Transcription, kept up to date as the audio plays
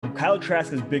Kyle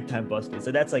Trask is big time busted.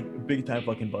 So that's like big time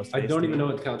fucking busted. I don't even know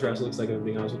what Kyle Trask looks like, if I'm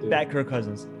being honest with you. Back Kirk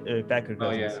Cousins. Oh,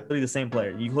 yeah. Really the same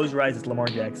player. You close your eyes, it's Lamar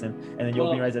Jackson, and then you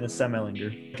open your eyes and it's Sam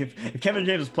Ellinger. If Kevin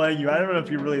James is playing you, I don't know if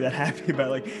you're really that happy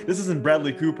about like this isn't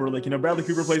Bradley Cooper. Like, you know, Bradley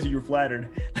Cooper plays you, you're flattered.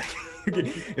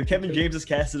 If Kevin James is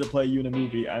casted to play you in a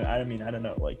movie, I mean, I don't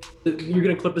know. Like, you're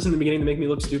gonna clip this in the beginning to make me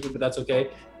look stupid, but that's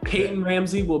okay. Peyton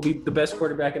Ramsey will be the best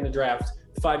quarterback in the draft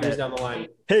 5 years down the line.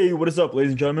 Hey, what is up,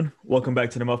 ladies and gentlemen? Welcome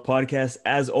back to the Muffed podcast.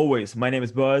 As always, my name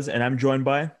is Buzz, and I'm joined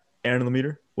by Aaron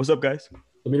Lemeter. What's up, guys?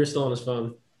 Lemeter's still on his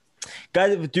phone.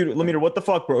 Guys, dude, Lemeter, what the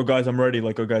fuck, bro? Oh, guys, I'm ready.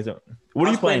 Like, oh, guys, what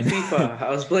are you playing? FIFA. I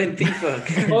was playing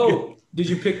FIFA. Oh, did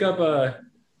you pick up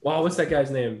wow, what's that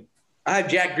guy's name? I have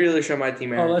Jack Grealish on my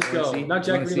team, Aaron. Oh, let's go. Not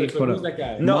Jack Grealish, but who's that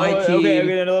guy? No,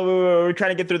 okay, no, we're trying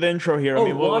to get through the intro here. Oh, I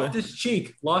mean, Loftus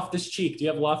Cheek. Loftus Cheek. Do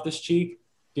you have Loftus Cheek?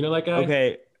 Do you know that guy?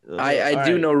 Okay. I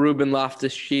do know Ruben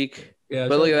Loftus-Cheek. Yeah,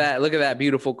 but look at that. Look at that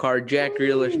beautiful card. Jack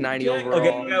Grealish, 90 overall.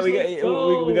 Okay,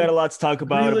 yeah, we got a lot to talk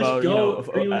about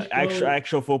Grealish,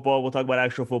 actual football. We'll talk about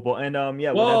actual football. And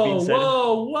with whoa, that being said,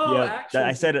 whoa, yeah,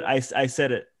 I said it. I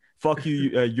said it. Fuck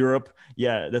you, Europe.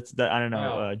 Yeah, that's that. I don't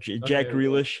know. Jack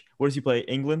Grealish. What does he play?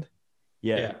 England.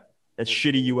 Yeah. That's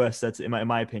shitty US. That's in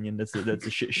my opinion. That's a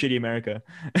shitty America.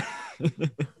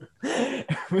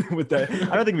 With that,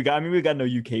 I don't think we got. I mean, we got no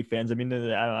UK fans. I mean,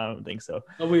 I don't think so.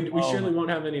 Oh, we surely won't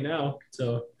have any now.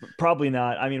 So probably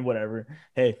not. I mean, whatever.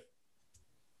 Hey,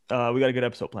 we got a good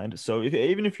episode planned. So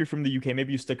even if you're from the UK,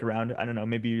 maybe you stick around. I don't know.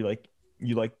 Maybe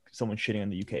you like someone shitting on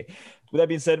the UK. With that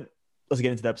being said, let's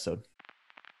get into the episode.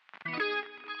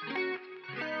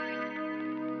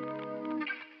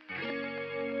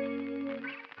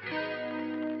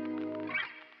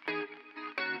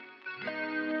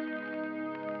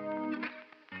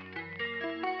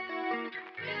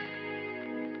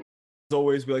 As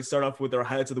always, we like to start off with our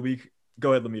highlights of the week.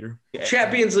 Go ahead, Lemeter.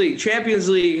 Champions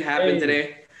League happened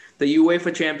today. The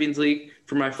UEFA Champions League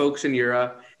for my folks in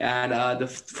Europe. And the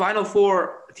final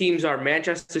four teams are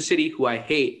Manchester City, who I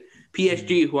hate,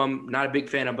 PSG, who I'm not a big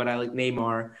fan of, but I like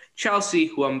Neymar, Chelsea,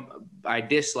 who I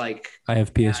dislike. I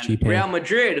have PSG. Real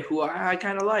Madrid, who I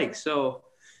kind of like. So,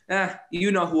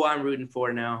 you know who I'm rooting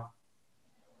for now.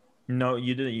 No,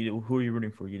 you didn't. Who are you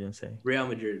rooting for? You didn't say. Real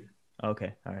Madrid.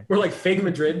 Okay, all right. We're like fake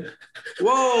Madrid.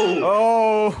 Whoa!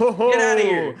 Oh! Get out of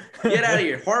here! Get out of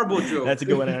here! Horrible joke. That's a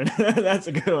good one, Aaron. That's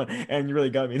a good one, and you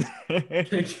really got me there.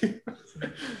 Thank you.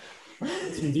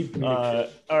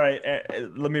 All right,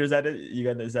 Lemeter, is that it? You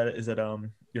got is that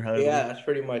your highlight? Yeah, that's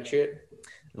pretty much it.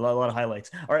 A lot of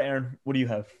highlights. All right, Aaron, what do you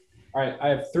have? All right, I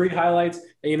have 3 highlights.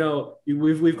 And,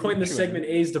 we've coined this segment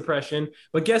A's Depression,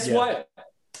 but guess what?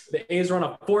 The A's are on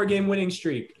a 4-game winning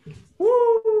streak. Woo!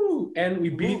 And we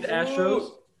beat the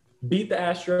Astros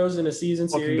in a season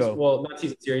series. Well, not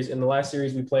season series. In the last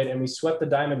series we played, and we swept the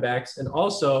Diamondbacks. And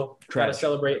also got to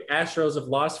celebrate Astros have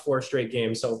lost 4 straight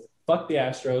games. So fuck the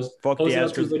Astros. Fuck the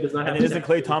Astros. And isn't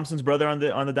Klay Thompson's brother on the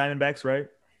Diamondbacks, right?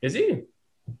 Is he?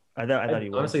 I thought he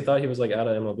was. Honestly, thought he was like out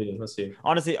of MLB. Let's see.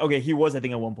 Honestly, okay, he was, I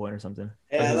think, at one point or something.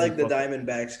 Yeah, I like the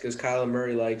Diamondbacks because Kyler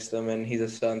Murray likes them, and he's a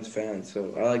Suns fan,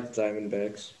 so I like the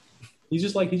Diamondbacks. He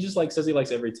just says he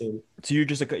likes every team. So you're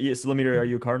just Lemeter, are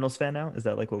you a Cardinals fan now? Is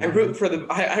that like what I root for the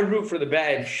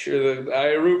badge, I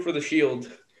root for the shield.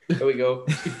 There we go.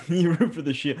 You root for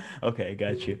the shield. Okay,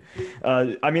 got you.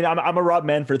 I mean, I'm a Rob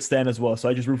Manfred stan as well, so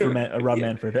I just root for Rob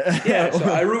Manfred. Yeah, so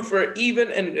I root for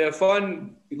even and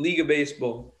fun league of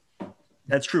baseball.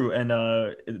 That's true, and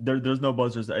there's no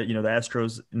buzzers. The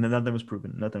Astros, nothing was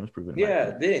proven.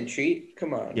 Yeah, they didn't cheat.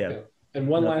 Come on. Yeah. And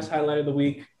one last highlight of the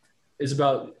week is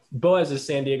about Boaz's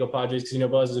San Diego Padres, because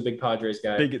Boaz is a big Padres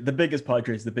guy. The biggest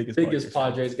Padres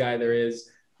guy there is.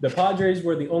 The Padres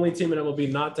were the only team in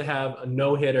MLB not to have a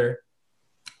no-hitter.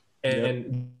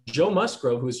 And Joe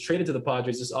Musgrove, who was traded to the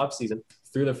Padres this offseason,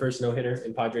 threw the first no-hitter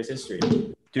in Padres history.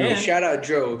 Dude, shout out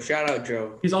Joe.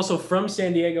 He's also from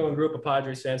San Diego and grew up a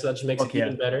Padres fan, so that just makes it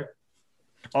even better.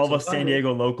 All of us San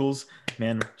Diego locals,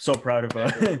 man, so proud of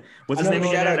what's his name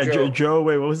again? Joe.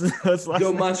 Wait, what was his last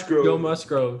Joe name? Musgrove. Joe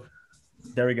Musgrove.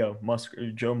 There we go.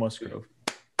 Joe Musgrove.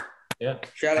 Yeah.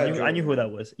 I knew who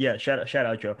that was. Yeah, shout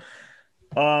out Joe.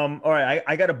 All right,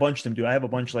 I got a bunch of them, dude. I have a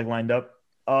bunch lined up.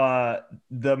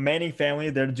 The Manning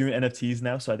family, they're doing NFTs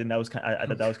now, so I think that was I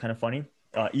thought that was kind of funny.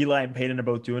 Eli and Peyton are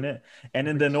both doing it, and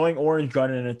then the Annoying Orange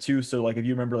got in it too. So if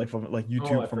you remember from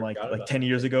YouTube from 10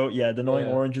 years ago, the Annoying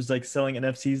Orange is selling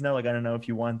NFTs now. I don't know if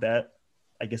you want that.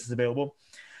 I guess it's available.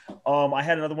 I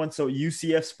had another one. So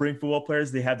UCF spring football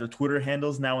players, they have their Twitter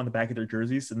handles now on the back of their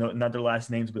jerseys. So not their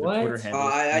last names, but their Twitter What?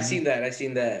 handles. I seen that. I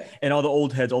seen that. And all the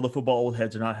old heads, all the football old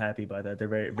heads are not happy by that. They're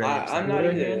very upset. I'm not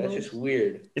Twitter either. handles? That's just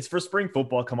weird. It's for spring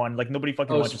football. Come on, like nobody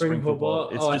fucking watches spring football.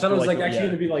 It's I just thought it for, was like actually yeah.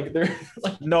 gonna be like they're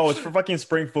like. No, it's for fucking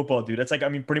spring football, dude. That's like, I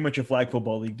mean, pretty much a flag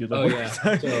football league, dude. Like, Oh, yeah.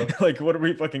 So- like, what are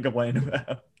we fucking complaining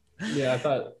about? Yeah, I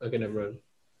thought. Okay, never mind.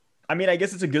 I mean, I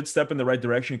guess it's a good step in the right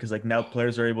direction because like now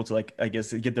players are able to like, I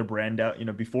guess, get their brand out. You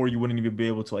know, before you wouldn't even be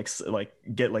able to like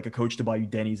get like a coach to buy you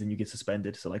Denny's and you get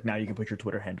suspended. So like now you can put your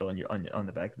Twitter handle on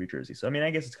the back of your jersey. So I mean,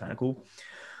 I guess it's kind of cool.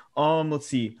 Let's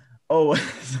see. Oh,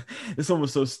 this one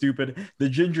was so stupid. The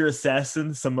Ginger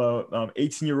Assassin, some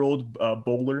 18-year-old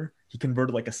bowler. He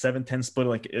converted like a 7-10 split.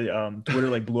 Like Twitter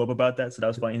like blew up about that. So that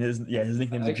was funny. His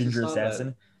nickname's the Ginger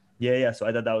Assassin. Yeah. So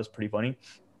I thought that was pretty funny.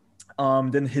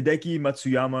 Then Hideki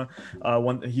Matsuyama,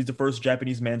 he's the first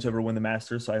Japanese man to ever win the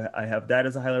Masters. So I have that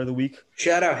as a highlight of the week.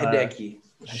 Shout out Hideki.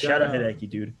 Shout out Hideki,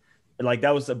 dude. Like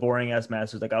that was a boring ass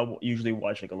Masters. Like I'll usually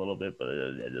watch like a little bit, but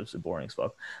it was boring as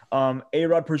fuck.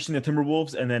 A-Rod purchasing the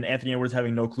Timberwolves, and then Anthony Edwards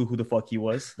having no clue who the fuck he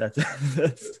was. That's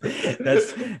pretty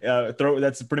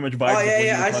much vibes. Oh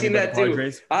yeah, I seen that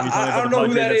too. I don't know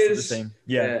who that is.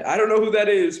 Yeah, I don't know who that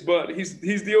is, but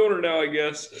he's the owner now, I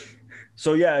guess.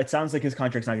 So yeah, it sounds like his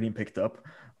contract's not getting picked up.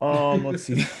 Let's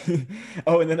see.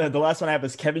 Oh, and then the last one I have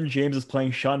is Kevin James is playing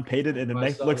Sean Payton in the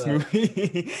Netflix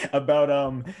movie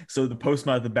about so the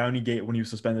postman at the Bounty Gate when he was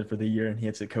suspended for the year and he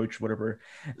had to coach whatever.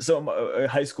 So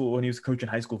high school when he was coaching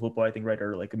high school football, I think, right,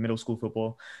 or like middle school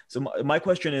football. So my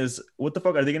question is, what the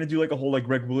fuck are they gonna do? Like a whole like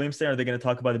Greg Williams thing? Are they gonna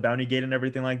talk about the Bounty Gate and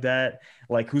everything like that?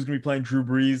 Like who's gonna be playing Drew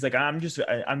Brees? Like I'm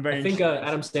very. I think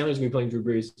Adam Sandler's gonna be playing Drew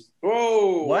Brees.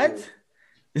 Whoa! What?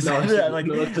 It's just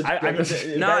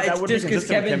because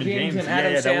Kevin James and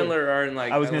Adam Sandler are in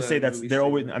like. I was gonna say they're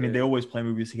always. I mean, they always play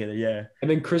movies together. Yeah. And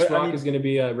then Chris Rock is gonna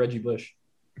be Reggie Bush.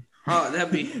 Oh,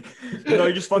 that'd be.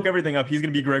 You just fuck everything up. He's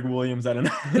gonna be Greg Williams. I don't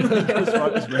know. Chris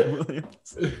Rock is Greg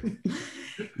Williams.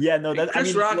 Yeah, no, that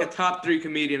Chris Rock, a top 3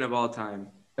 comedian of all time.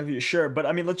 Sure, but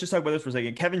I mean, let's just talk about this for a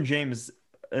second. Kevin James.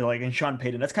 Like in Sean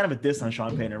Payton, that's kind of a diss on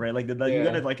Sean Payton, right? Like you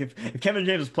gotta like if Kevin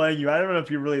James is playing you, I don't know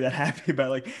if you're really that happy about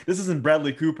like this isn't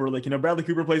Bradley Cooper. Like Bradley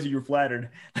Cooper plays you, you're flattered.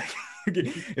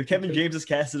 If Kevin James is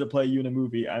casted to play you in a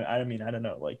movie, I mean I don't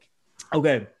know. Like,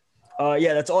 okay,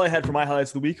 yeah, that's all I had for my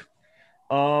highlights of the week.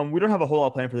 We don't have a whole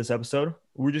lot planned for this episode.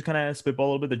 We're just kind of spitball a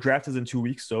little bit. The draft is in 2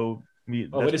 weeks, so way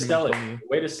to sell it.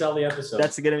 Way to sell the episode.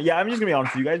 That's to get in. Yeah, I'm just gonna be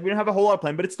honest with you guys. We don't have a whole lot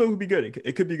planned, but it still could be good.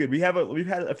 It could be good. We've had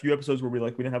a few episodes where we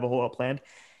didn't have a whole lot planned.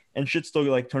 And shit still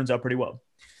like turns out pretty well.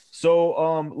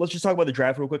 So let's just talk about the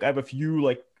draft real quick. I have a few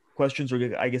like questions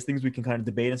or I guess things we can kind of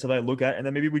debate and stuff like that, look at, and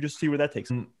then maybe we just see where that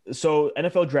takes. So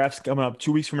NFL drafts coming up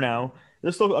 2 weeks from now.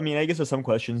 There's still, I mean, I guess there's some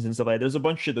questions and stuff like that. There's a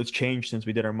bunch of shit that's changed since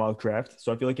we did our mock draft.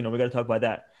 So I feel like we got to talk about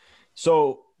that.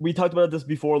 So we talked about this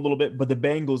before a little bit, but the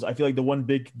Bengals, I feel like the one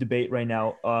big debate right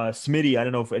now, Smitty, I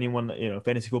don't know if anyone,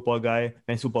 fantasy football guy,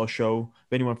 fantasy football show,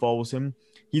 if anyone follows him,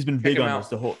 he's been big on this.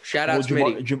 The whole shout out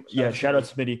Smitty. Shout out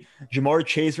Smitty. Jamar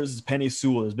Chase versus Penny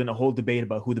Sewell. There's been a whole debate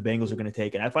about who the Bengals are going to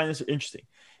take, and I find this interesting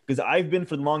because I've been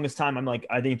for the longest time. I'm like,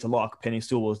 I think it's a lock. Penny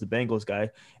Sewell is the Bengals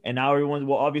guy, and now everyone.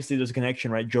 Well, obviously there's a connection,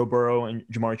 right? Joe Burrow and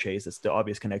Jamar Chase. That's the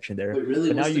obvious connection there. Wait, really?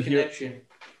 But What's now the connection?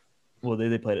 Well,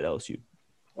 they played at LSU.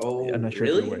 Oh, I'm not sure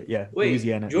really? If you're aware. Yeah, wait,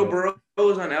 Louisiana. Joe Burrow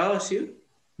was on LSU?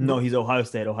 No, he's Ohio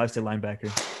State linebacker.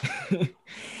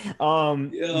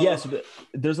 Yes,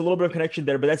 there's a little bit of connection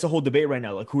there, but that's a whole debate right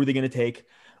now. Like, who are they going to take?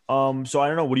 So I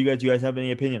don't know. What do you guys have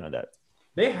any opinion on that?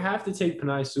 They have to take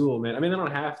Penei Sewell, man. I mean, they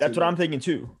don't have to. That's what I'm thinking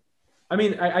too. I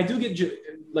mean, I do get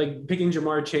like picking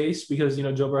Jamar Chase because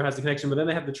Joe Burrow has the connection, but then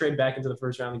they have to trade back into the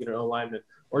first round to get an O lineman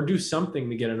or do something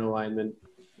to get an O lineman.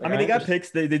 Like, I mean, they got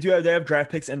picks. They have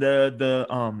draft picks, and the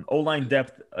O-line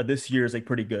depth this year is like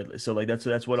pretty good. So like that's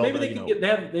what maybe they can get.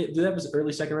 Do they have an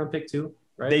early second round pick too?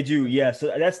 Right? They do, yeah.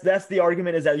 So that's the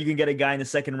argument is that you can get a guy in the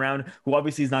second round who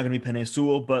obviously is not going to be Penei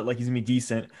Sewell, but like he's going to be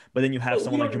decent. But then you have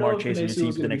someone like Jamar Chase on your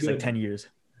team for the next like 10 years.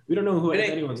 We don't know who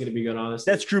anyone's going to be good,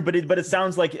 honestly. That's true, but it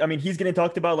sounds like, I mean, he's getting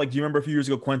talked about. Like, do you remember a few years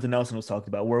ago, Quentin Nelson was talked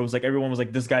about, where it was like everyone was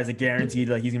like, this guy's a guaranteed,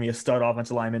 like he's gonna be a stud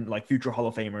offensive lineman, like future Hall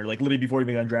of Famer, like literally before he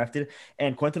even got drafted.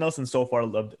 And Quentin Nelson so far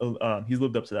he's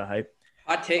lived up to that hype.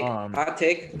 Hot take. Yeah.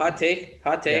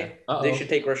 They should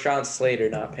take Rashawn Slater,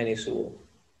 not Penei Sewell.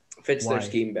 Fits their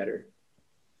scheme better.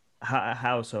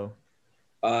 How so?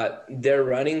 Their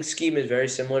running scheme is very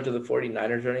similar to the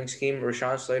 49ers running scheme.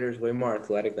 Rashawn Slater is way more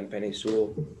athletic than Penei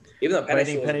Sewell. Even though I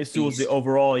think Penei Sewell's the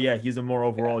overall, he's a more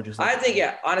overall. Yeah. I think,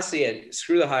 honestly,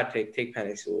 screw the hot take. Take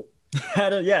Penei Sewell.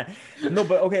 Yeah, no,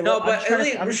 but okay. No, I'm but just at trying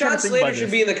least to. I'm just trying Rashawn to think about Slater should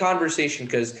this. be in the conversation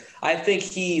because I think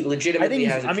he I legitimately think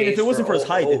has a I mean, if case it for wasn't for his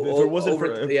height, if it wasn't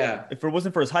for over. Yeah, if it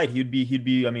wasn't for his height, he'd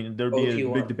be. I mean, there'd be a big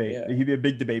OT1. debate. Yeah. He'd be a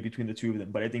big debate between the two of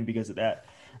them. But I think because of that,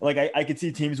 like I could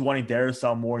see teams wanting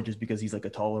Darisaw more just because he's like a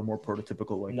taller, more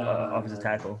prototypical like offensive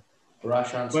tackle.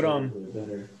 Rashawn But Slater is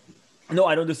better. no,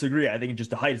 I don't disagree. I think just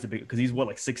the height is the big because he's what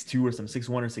like 6'2" or some 6'1"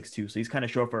 or 6'2", so he's kind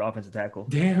of short for an offensive tackle.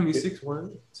 Damn, he's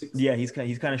 6'1". Yeah, he's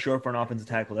kind of short for an offensive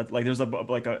tackle. That's like there's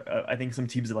a I think some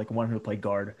teams that like want him to play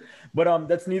guard, but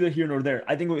that's neither here nor there.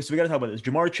 I think so. We got to talk about this.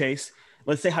 Jamar Chase.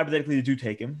 Let's say hypothetically they do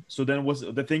take him. So then what's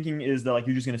the thinking is that like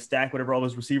you're just gonna stack whatever all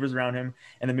those receivers around him,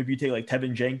 and then maybe you take like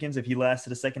Tevin Jenkins if he lasts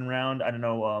to the second round. I don't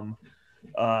know.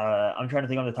 I'm trying to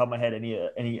think on the top of my head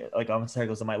any like offensive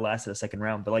tackles that might last in the second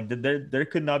round, but like there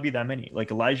could not be that many.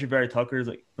 Like Elijah Vera Tucker is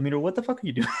like, I mean, what the fuck are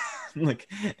you doing? Like,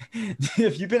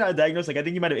 if you've been diagnosed, like I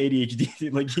think you might have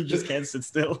ADHD. Like you just can't sit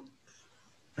still.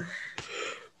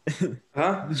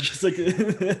 Huh? It's just like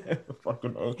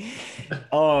fucking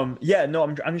yeah, no,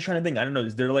 I'm just trying to think. I don't know.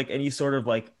 Is there like any sort of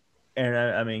like, and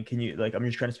I mean, can you like I'm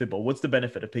just trying to spitball. What's the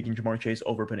benefit of picking Jamar Chase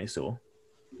over Penei Sewell?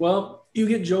 Well, you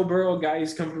get Joe Burrow, a guy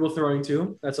he's comfortable throwing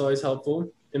to. That's always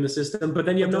helpful in the system. But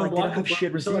then you have no But, like, they don't block. have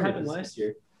shit You saw what happened receivers. last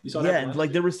year. You saw Yeah, that and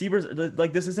like the receivers,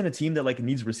 like this isn't a team that like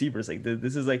needs receivers. Like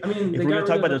this is like I mean, if they we're gonna got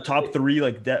talk rid about the of- top three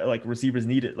like receivers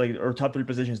needed, like or top three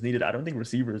positions needed, I don't think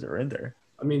receivers are in there.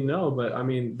 I mean, no, but I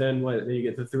mean, then what? Then you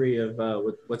get the three of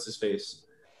what's his face?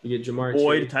 You get Jamar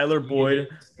Boyd, Chase, Tyler Boyd.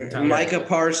 Micah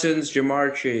Parsons,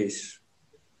 Jamar Chase.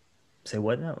 Say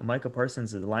what now? Micah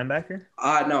Parsons is a linebacker?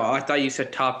 No, I thought you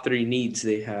said top 3 needs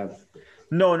they have.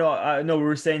 No. We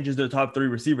were saying just the top three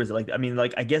receivers. Like, I mean,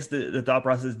 like I guess the thought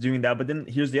process is doing that, but then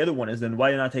here's the other one: is then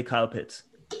why not take Kyle Pitts,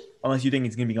 unless you think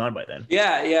he's gonna be gone by then?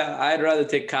 Yeah, I'd rather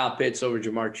take Kyle Pitts over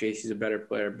Jamar Chase. He's a better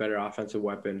player, better offensive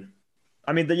weapon.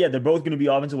 I mean, they're both gonna be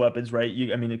offensive weapons, right?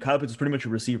 I mean, Kyle Pitts is pretty much a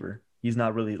receiver. He's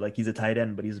not really like he's a tight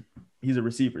end, but he's a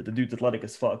receiver. The dude's athletic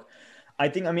as fuck. I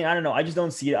think, I mean, I don't know. I just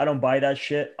don't see it. I don't buy that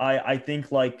shit. I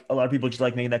think like a lot of people just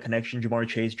like making that connection. Jamar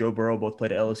Chase, Joe Burrow both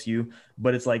played at LSU,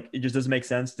 but it's like, it just doesn't make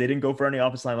sense. They didn't go for any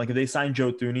offensive line. Like if they signed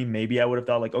Joe Thuney, maybe I would have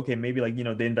thought like, okay, maybe like,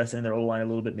 they invested in their O-line a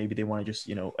little bit. Maybe they want to just,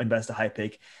 invest a high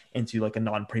pick into like a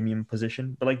non-premium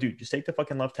position. But like, dude, just take the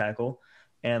fucking left tackle.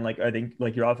 And like, I think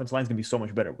like your offense line is going to be so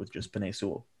much better with just Penei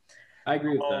Sewell. I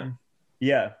agree with that.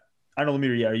 Yeah. I don't know,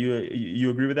 Lemire. Yeah. Are you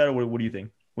agree with that? Or what do you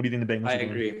think? What do you think the Bengals I are doing?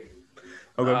 agree.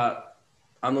 Okay.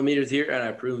 I'm Lemire here, and I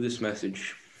approve this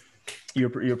message. You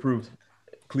approved.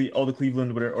 All the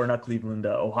Cleveland, or not Cleveland,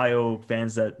 Ohio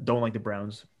fans that don't like the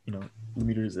Browns,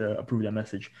 Lemire's approved that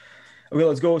message. Okay,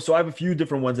 let's go. So I have a few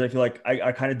different ones that I feel like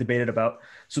I kind of debated about.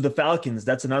 So the Falcons,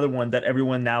 that's another one that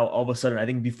everyone now, all of a sudden, I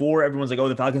think before everyone's like, oh,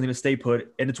 the Falcons are going to stay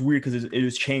put. And it's weird because it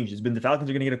was changed. It's been the Falcons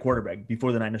are going to get a quarterback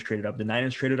before the Niners traded up. The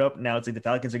Niners traded up. Now it's like the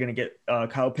Falcons are going to get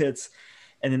Kyle Pitts.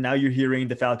 And then now you're hearing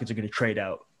the Falcons are going to trade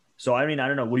out. So, I mean, I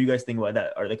don't know. What do you guys think about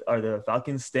that? Are the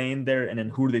Falcons staying there? And then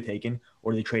who are they taking?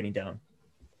 Or are they trading down?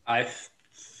 I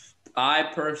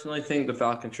personally think the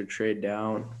Falcons should trade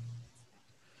down.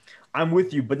 I'm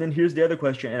with you, but then here's the other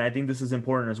question, and I think this is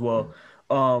important as well.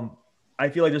 I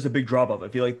feel like there's a big drop off. I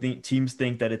feel like the teams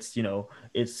think that it's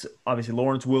obviously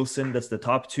Lawrence Wilson, that's the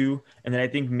top two, and then I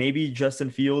think maybe Justin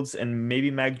Fields and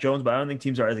maybe Mac Jones, but I don't think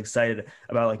teams are as excited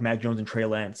about like Mac Jones and Trey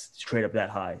Lance to trade up that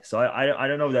high. So I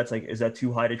don't know if that's like, is that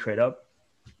too high to trade up?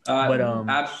 But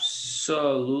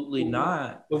Absolutely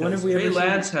not. But when have we Trey ever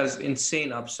Lance has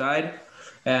insane upside,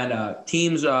 and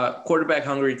teams, quarterback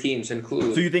hungry teams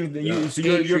include. So you think that you're of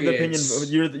the opinion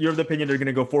you're of the opinion they're going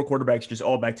to go 4 quarterbacks just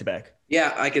all back to back?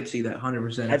 Yeah, I could see that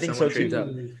 100%. I think so too.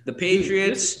 The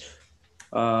Patriots,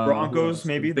 Broncos,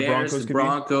 maybe the Bears,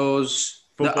 Broncos.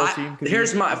 the Broncos.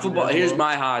 Here's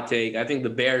my hot take. I think the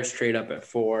Bears trade up at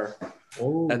 4.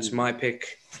 Oh. That's my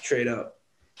pick. Trade up.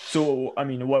 So I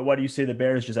mean, why do you say the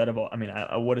Bears just out of all? I mean,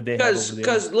 what did they have over there?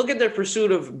 Because look at their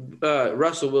pursuit of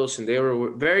Russell Wilson. They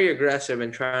were very aggressive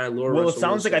and trying to lure. Well, Russell it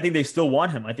sounds Wilson. like I think they still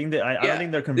want him. I think that I don't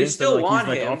think they're convinced still that like, want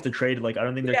he's like him. off the trade. Like I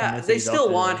don't think they're convinced. They that he's still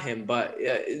off want him, but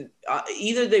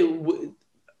either they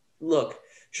look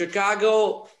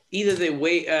Chicago. Either they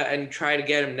wait and try to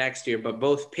get him next year, but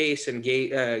both Pace and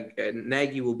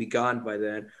Nagy will be gone by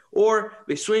then. Or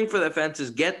they swing for the fences,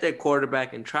 get their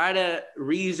quarterback, and try to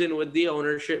reason with the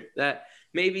ownership that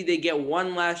maybe they get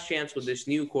one last chance with this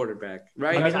new quarterback,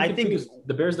 right? I mean, I think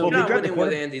the Bears don't. You're not winning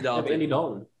with Andy have Dalton. Andy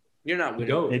Dalton. You're not winning.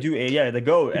 Go. They do, yeah, the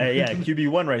GOAT, yeah,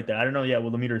 QB1 right there. I don't know, yeah,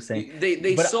 what Lemire is saying.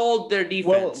 They But, sold their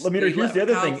defense. Well, Lemire, They here's let the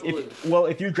other thing. Kyle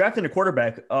If you're drafting a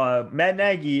quarterback, Matt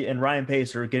Nagy and Ryan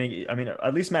Pace are getting. I mean,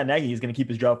 at least Matt Nagy is going to keep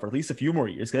his job for at least a few more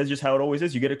years. Because that's just how it always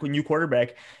is. You get a new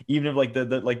quarterback, even if like the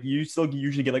like you still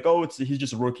usually get like, oh, he's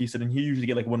just a rookie, so then he usually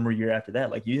get like one more year after that.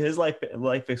 Like his life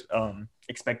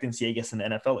expectancy, I guess, in the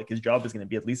NFL, like his job is going to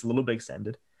be at least a little bit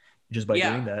extended. Just by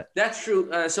doing that. That's true.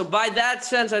 So by that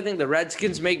sense, I think the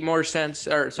Redskins make more sense.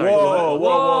 Or sorry. Whoa.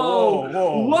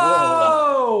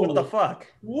 What the fuck?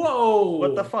 Whoa.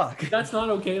 What the fuck? That's not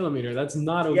okay, Lemire. That's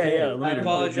not okay. Yeah, I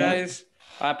apologize.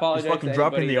 He's fucking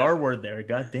dropping the R word there.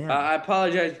 God damn. I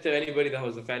apologize to anybody that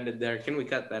was offended there. Can we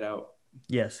cut that out?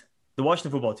 Yes. The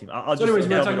Washington football team. So anyways,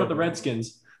 we're talking about the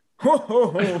Redskins.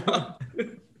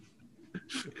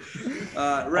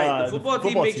 Right. The football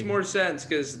team makes more sense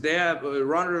because they have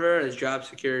Ron Rivera as job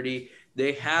security.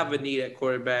 They have a need at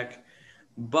quarterback,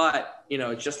 but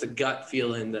it's just a gut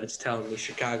feeling that's telling me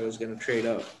Chicago is going to trade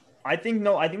up. I think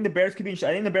the Bears could be. I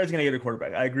think the Bears are going to get a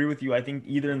quarterback. I agree with you. I think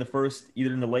either in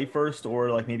the late first or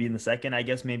like maybe in the second. I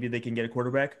guess maybe they can get a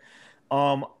quarterback.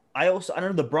 I don't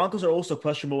know. The Broncos are also a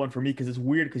questionable one for me because it's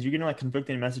weird because you're getting like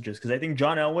conflicting messages. Because I think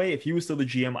John Elway, if he was still the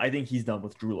GM, I think he's done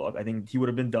with Drew Lock. I think he would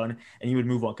have been done and he would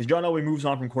move on because John Elway moves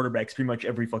on from quarterbacks pretty much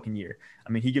every fucking year.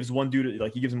 I mean, he gives one dude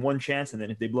he gives him one chance and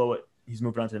then if they blow it, he's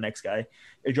moving on to the next guy.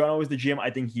 If John Elway's the GM,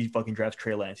 I think he fucking drafts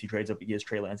Trey Lance. He trades up, he gets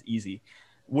Trey Lance easy.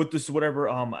 With this whatever,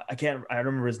 I don't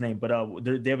remember his name, but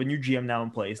they have a new GM now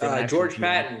in place. George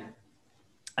Patton.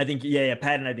 I think,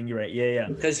 Patton, I think you're right. Yeah.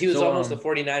 Because he was almost the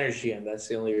 49ers GM. That's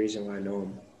the only reason why I know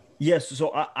him. Yes.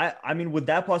 So, I mean, with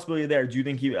that possibility there, do you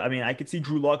think I could see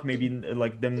Drew Lock maybe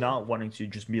like them not wanting to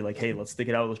just be like, hey, let's stick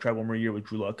it out. Let's try one more year with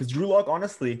Drew Lock. Because Drew Lock,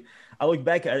 honestly, I look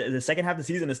back at the second half of the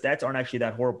season, the stats aren't actually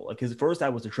that horrible. Like his first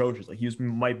half was atrocious. Like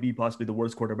might be possibly the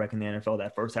worst quarterback in the NFL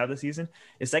that first half of the season.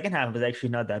 His second half was actually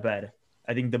not that bad.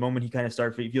 I think the moment he kind of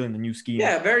started feeling the new scheme.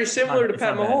 Yeah, very similar to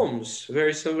Pat Mahomes.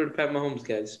 Very similar to Pat Mahomes,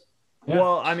 guys. Yeah.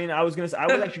 Well, I mean, I was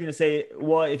actually gonna say,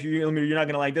 well, if you're not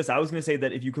gonna like this, I was gonna say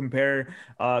that if you compare,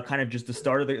 kind of just the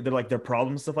start of their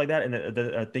problems, stuff like that, and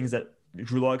the things that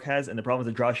Drew Lock has, and the problems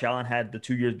that Josh Allen had the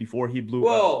 2 years before he blew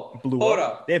up.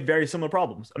 They have very similar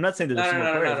problems. I'm not saying that they're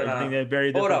similar players. I think they have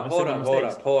very different.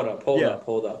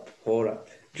 Hold up.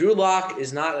 Drew Lock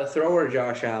is not a thrower.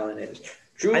 Josh Allen is.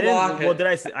 Drew Lock. What did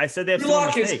I say? I said they have similar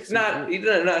mistakes. Drew Lock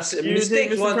is not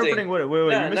mistakes. One thing. Wait.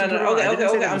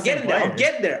 Okay. I'm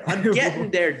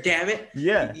getting there. Damn it.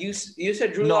 Yeah. You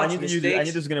said Drew Lock's mistakes. I knew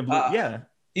this was gonna blow. Yeah.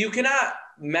 You cannot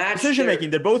match decision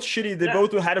making. They're both shitty. They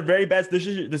both had a very bad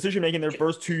decision making their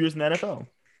first 2 years in the NFL.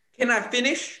 Can I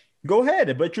finish? Go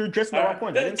ahead, but you're addressing the wrong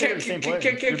point. I didn't say they're the same players.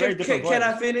 Can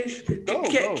I finish?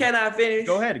 Can I finish?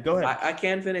 Go ahead. I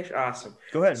can finish. Awesome.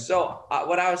 Go ahead. So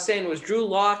what I was saying was Drew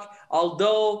Lock,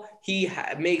 although he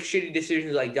makes shitty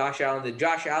decisions like Josh Allen,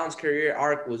 Josh Allen's career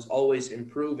arc was always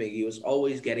improving. He was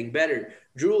always getting better.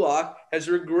 Drew Lock has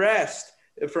regressed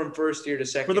from first year to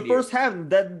second year. For the first half, can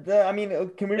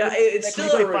we? Yeah, it's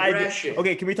still a regression.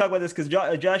 Okay, can we talk about this? Because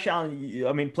Josh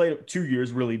Allen, played 2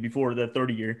 years really before the third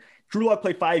year. Drew Lock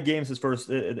played 5 games in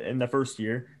the first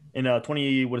year in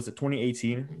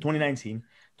 2019.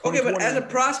 Okay, but as a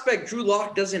prospect, Drew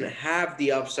Lock doesn't have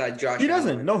the upside Josh Allen. He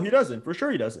doesn't. No, he doesn't. For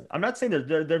sure he doesn't. I'm not saying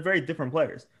they're very different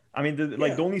players. I mean,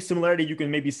 the only similarity you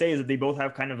can maybe say is that they both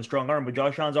have kind of a strong arm, but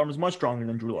Josh Allen's arm is much stronger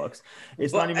than Drew Lock's.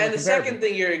 It's not even. And the second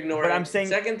thing you're ignoring. But I'm saying.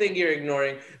 Second thing you're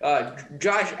ignoring.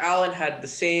 Josh Allen had the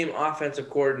same offensive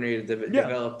coordinator that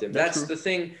developed him. That's the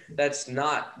thing that's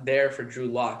not there for Drew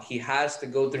Lock. He has to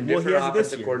go through different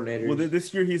offensive coordinators. Well,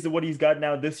 this year what he's got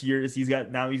now. This year is he's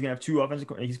gonna have 2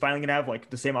 offensive. He's finally gonna have like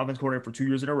the same offensive coordinator for 2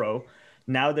 years in a row.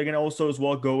 Now they're gonna also as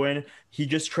well go in. He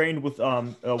just trained with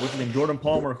Jordan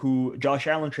Palmer, who Josh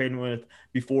Allen trained with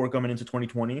before coming into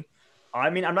 2020. I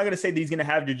mean, I'm not going to say that he's going to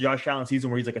have the Josh Allen season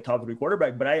where he's like a top 3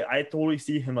 quarterback, but I totally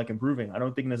see him like improving. I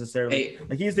don't think necessarily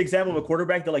like he's the example of a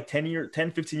quarterback that like 10,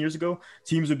 15 years ago,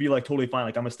 teams would be like totally fine.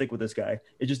 Like I'm gonna stick with this guy.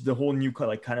 It's just the whole new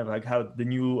like kind of like how the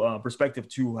new perspective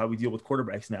to how we deal with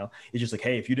quarterbacks now. It's just like,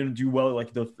 hey, if you didn't do well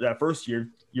like that first year,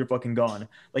 you're fucking gone.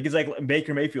 Like it's like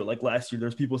Baker Mayfield. Like last year,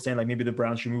 there's people saying like maybe the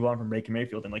Browns should move on from Baker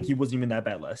Mayfield, and like he wasn't even that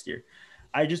bad last year.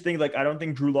 I just think I don't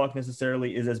think Drew Lock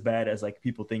necessarily is as bad as like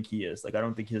people think he is. Like I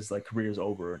don't think his like career is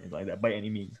over or anything like that by any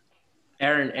means.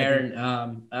 Aaron,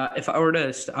 if I were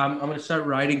to, I'm going to start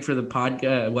writing for the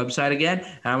website again,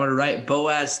 and I'm going to write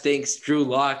Boaz thinks Drew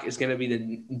Lock is going to be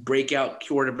the breakout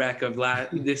quarterback of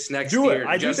this next year,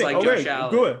 just like Josh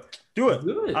Allen. Do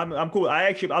it. I'm cool.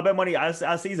 I'll bet money. I'll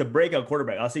say he's a breakout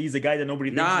quarterback. I'll say he's a guy that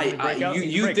nobody thinks.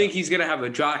 You think he's going to have a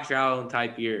Josh Allen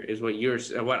type year is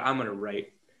what I'm going to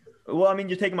write. Well, I mean,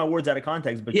 you're taking my words out of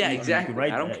context, but Yeah, I mean, exactly. you can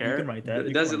write I don't that. care. You can write that.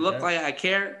 You Does can it write look that. like I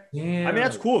care? Yeah. I mean,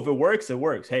 that's cool. If it works, it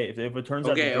works. Hey, if it turns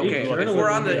out Okay, that okay. Drew Lock If is we're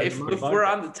on really the good, if we're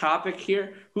on the topic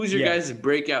here, who's your Yeah. guys'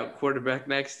 breakout quarterback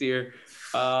next year?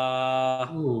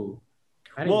 Ooh.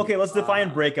 well, okay, let's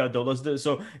define breakout though.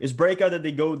 So is breakout that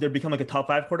they become like a top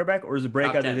 5 quarterback, or is it Top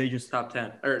breakout that 10. they just Top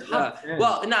 10. Or Top 10.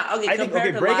 well, not okay. I think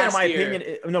Compared to breakout in last my year,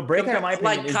 opinion, no breakout in my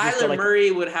opinion like is just Kyler like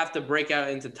Murray would have to break out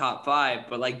into top 5,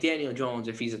 but like Daniel Jones,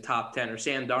 if he's a top 10, or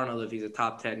Sam Darnold, if he's a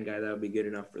top 10 guy, that would be good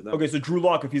enough for them. okay. So Drew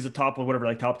Lock, if he's a top or whatever,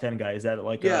 like top 10 guy, is that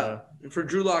like Yeah, for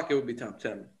Drew Lock, it would be top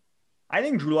 10. I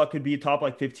think Drew Lock could be top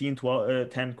like 15, 12,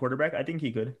 10 quarterback. I think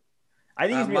he could. I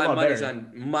think he's gonna be a lot better.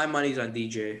 My money's on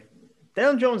DJ.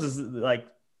 Daniel Jones is like,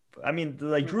 I mean,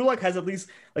 like Drew Lock has at least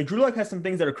like Drew Lock has some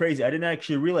things that are crazy. I didn't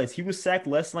actually realize he was sacked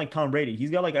less than like Tom Brady. He's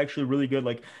got like actually really good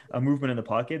like movement in the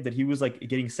pocket that he was like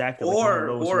getting sacked at like one of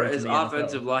the lowest Or rates his in the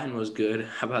offensive NFL. line was good.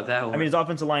 How about that one? I mean, his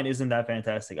offensive line isn't that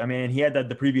fantastic. I mean, he had that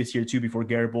the previous year too before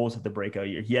Garrett Bowles had the breakout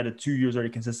year. He had it 2 years already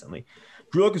consistently.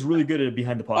 Drew Lock is really good at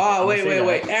behind the pocket. Oh, I'm wait, gonna say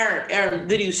wait, that. wait. Aaron,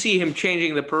 did you see him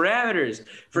changing the parameters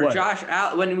for What? Josh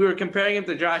Allen? When we were comparing him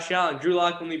to Josh Allen, Drew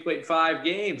Lock only played 5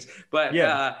 games. But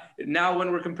Yeah. now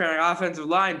when we're comparing offensive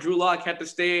line, Drew Lock had to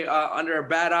stay under a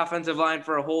bad offensive line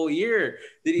for a whole year.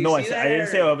 Did you No, see that? I didn't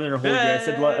say under a whole year. I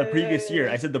said a previous year.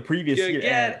 I said the previous You year.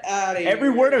 get out of here. Every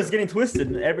word I was getting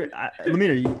twisted. And I'm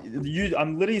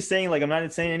literally saying like I'm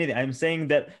not saying anything. I'm saying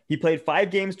that he played 5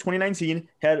 games 2019,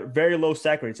 had very low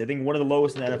sack rates. I think one of the lowest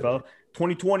in the NFL.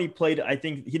 2020 played. I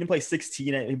think he didn't play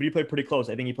 16, but he played pretty close.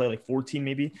 I think he played like 14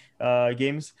 maybe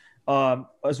games.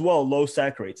 As well, low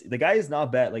sack rates. The guy is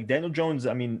not bad. Like Daniel Jones.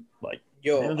 I mean, like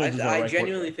Yo, Daniel Jones is I alright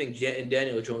genuinely think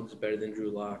Daniel Jones is better than Drew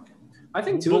Lock. I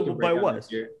think Tua could by break out what?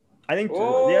 next year. I think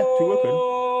Tua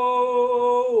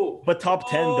could. But top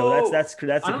 10 though, that's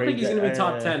I don't crazy. think he's gonna be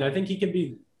top 10. I think he could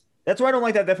be. That's why I don't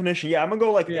like that definition. Yeah, I'm gonna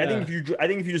go like Yeah. I think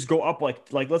if you just go up like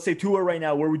let's say Tua right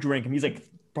now, where would you rank him? He's like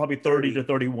probably 30 to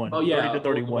 31. Oh, yeah, 30 to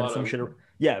 31, some bottom. shit.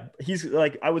 Yeah, he's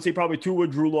like I would say probably Tua,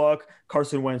 Drew Lock,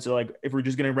 Carson Wentz. So like if we're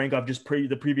just gonna rank off just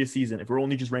the previous season, if we're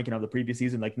only just ranking off the previous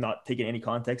season, like not taking any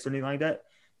context or anything like that,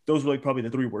 those were like probably the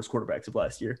 3 worst quarterbacks of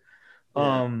last year.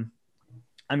 Yeah.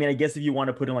 I mean, I guess if you want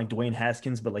to put in like Dwayne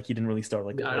Haskins, but like he didn't really start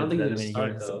like I don't think he that didn't many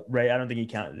start, games, though. right? I don't think he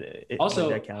counted. Also,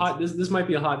 that counts. this might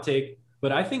be a hot take,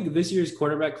 but I think this year's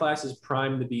quarterback class is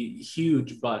primed to be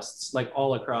huge busts, like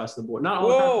all across the board. Not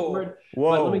all across the board,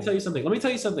 but let me tell you something. Okay,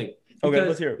 Because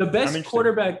let's hear it. the I'm best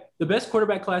interested. the best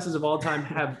quarterback classes of all time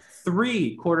have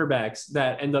 3 quarterbacks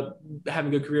that end up having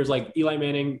good careers, like Eli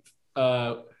Manning,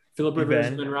 Philip Rivers,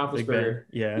 and Big Roethlisberger. Ben,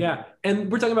 yeah. Yeah, and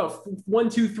we're talking about 1,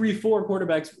 2, 3, 4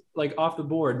 quarterbacks like off the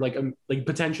board, like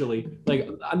potentially. Like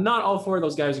not all 4 of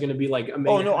those guys are going to be like amazing.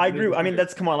 Oh no, I agree. I mean,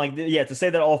 that's come on, like yeah, to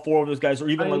say that all 4 of those guys, or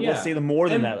even like let's say the more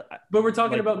than that. But we're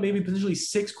talking like, about maybe potentially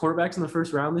 6 quarterbacks in the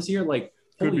first round this year. Like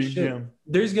holy shit, yeah.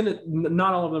 there's gonna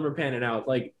not all of them are panning out.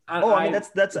 Like I mean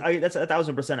that's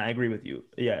 1,000%. I agree with you.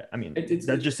 Yeah, I mean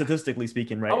that's just statistically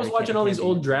speaking, right? I was watching all these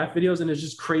old draft videos, and it's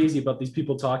just crazy about these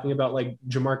people talking about like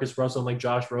Jamarcus Russell and like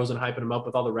Josh Rosen hyping him up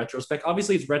with all the retrospect.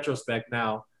 Obviously, it's retrospect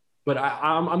now, but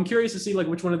I'm curious to see like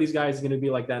which one of these guys is going to be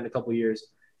like that in a couple of years.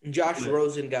 Josh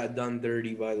Rosen got done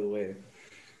dirty, by the way.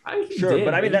 Sure,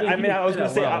 but I was gonna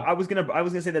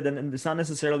say that then it's not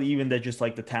necessarily even that just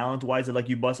like the talent wise that like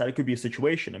you bust out. It could be a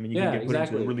situation. I mean, you can get put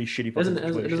into a really shitty situation.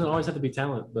 It doesn't always have to be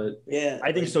talent, but yeah,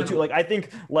 I think so too. Like I think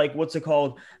like what's it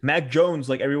called? Mac Jones.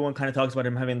 Like everyone kind of talks about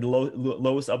him having the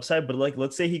lowest upside, but like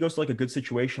let's say he goes to like a good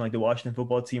situation like the Washington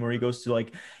football team, or he goes to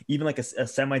like even like a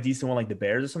semi decent one like the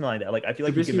Bears or something like that. Like I feel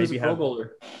like Trubisky he could maybe have Pro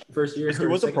Bowler first year. He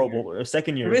was a Pro Bowler, a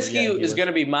second year. Trubisky is going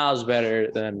to be miles better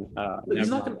than. He's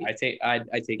not gonna, I take that.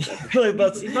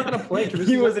 He's not going to play.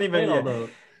 He wasn't even.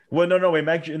 Well, no, wait,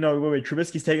 wait.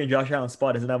 Trubisky's taking Josh Allen's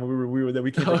spot. Isn't that what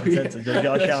we came to consensus? Yeah.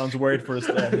 Josh Allen's worried for his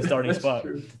starting spot.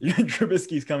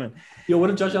 Trubisky's coming. Yo, what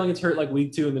if Josh Allen gets hurt like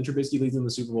week 2 and then Trubisky leads in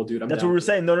the Super Bowl, dude? That's what we're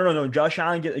saying. No. Josh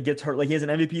Allen gets hurt. Like he has an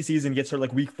MVP season, gets hurt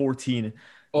like week 14.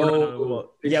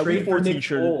 Week 14.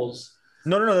 Sure.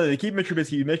 No. They keep Mitch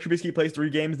Trubisky. Mitch Trubisky plays 3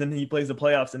 games, then he plays the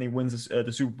playoffs, and he wins the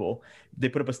Super Bowl. They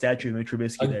put up a statue of Mitch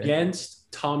Trubisky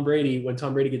against Tom Brady when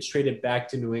Tom Brady gets traded back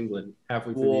to New England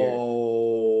halfway through the year.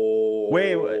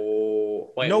 Wait,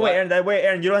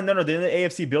 Aaron, you don't know. They're in the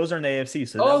AFC. Bills are in the AFC.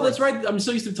 So that's right. I'm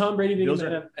so used to Tom Brady being in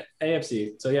the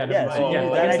AFC. So yeah, never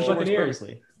mind. That actually works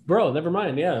perfectly. Bro, never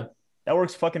mind. Yeah, that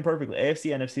works fucking perfectly.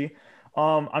 AFC, NFC.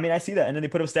 I mean, I see that. And then they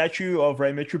put up a statue of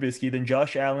Mitch Trubisky. Then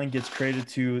Josh Allen gets traded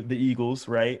to the Eagles,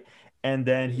 right? And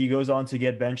then he goes on to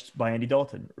get benched by Andy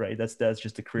Dalton, right? That's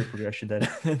just a career progression.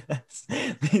 That's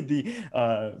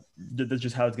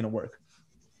just how it's gonna work.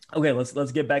 Okay,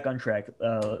 let's get back on track.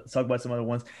 Let's talk about some other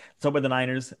ones. Let's talk about the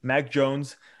Niners. Mac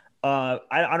Jones. I'm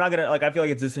not gonna like. I feel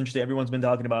like it's disinteresting. Everyone's been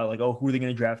talking about like, oh, who are they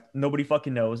gonna draft? Nobody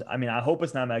fucking knows. I mean, I hope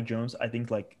it's not Mac Jones. I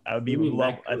think like I would be You mean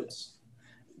love. Mac Jones?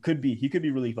 Could be. He could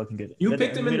be really fucking good. You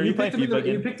picked him in. Are You playing picked him in FIFA the.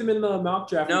 again? You picked him in the mock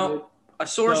draft. No, a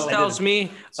source So- tells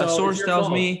me. So A it's source your tells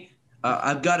fault. me.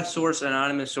 I've got a source, an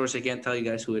anonymous source. I can't tell you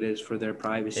guys who it is for their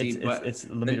privacy. but It's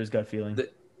Lemeter's gut feeling.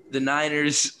 the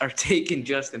Niners are taking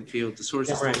Justin Fields. The source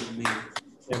is Yeah, right. telling me.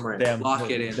 Damn right. Damn. Lock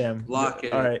it in. Damn. Lock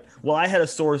it All in. right. Well, I had a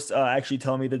source actually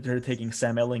tell me that they're taking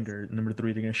Sam Ellinger, number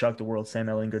 3. They're gonna shock the world. Sam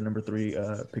Ellinger, number 3,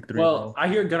 pick 3. Well, I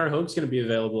hear Gunnar Hope's going to be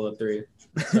available at 3.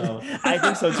 So I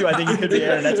think so too. I think he could be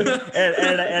Aaron.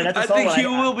 That's I think he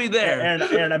will be there.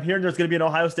 And I'm hearing there's going to be an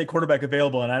Ohio State quarterback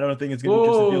available, and I don't think it's going to be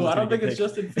Justin whoa! Fields. I don't think it's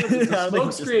Justin Fields. It's I a don't think smoke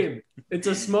it's just- screen. It's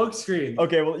a smoke screen.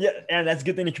 Okay, well, yeah, and that's a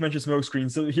good thing that you mentioned smoke screen.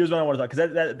 So here's what I want to talk,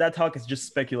 because that talk is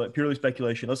just purely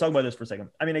speculation. Let's talk about this for a second.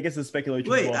 I mean, I guess it's speculation.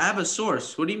 as Wait, well. I have a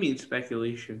source. What do you mean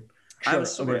speculation? I have a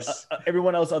Sure, okay. source.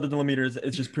 Everyone else other than Lemeters,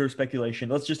 it's just pure speculation.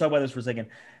 Let's just talk about this for a second.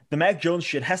 The Mac Jones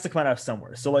shit has to come out of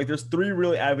somewhere. So like, there's 3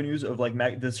 really avenues of like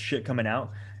this shit coming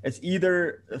out. It's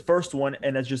either the first one,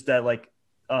 and it's just that like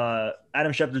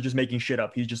Adam Schefter just making shit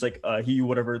up. He's just like he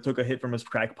whatever took a hit from his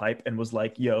crack pipe and was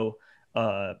like, yo,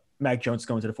 Mac Jones is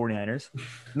going to the 49ers.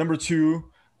 Number 2.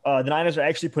 The Niners are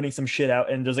actually putting some shit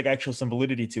out, and there's like actual some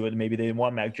validity to it. Maybe they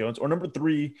want Mac Jones. Or number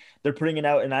 3, they're putting it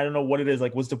out, and I don't know what it is.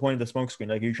 Like, what's the point of the smoke screen?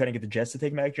 Like, are you trying to get the Jets to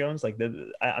take Mac Jones? Like,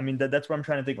 I mean, that's what I'm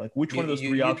trying to think. Like, which one of those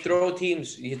 3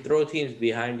 options? You throw teams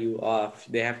behind you off.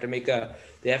 They have to make a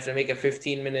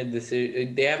 15-minute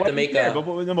decision. They have Why to do make you care? a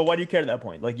But why do you care at that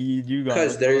point? Like, you go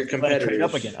because they're unless they plan to trade up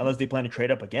competitors. again. Unless they plan to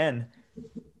trade up again.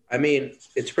 I mean,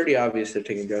 it's pretty obvious they're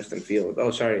taking Justin Fields.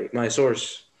 Oh, sorry, my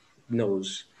source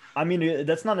knows. I mean,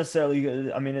 that's not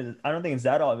necessarily. I mean, I don't think it's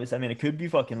that obvious. I mean, it could be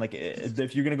fucking like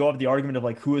if you're gonna go off the argument of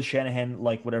like who is Shanahan,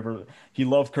 like whatever. He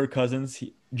loved Kirk Cousins,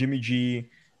 Jimmy G,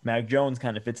 Mac Jones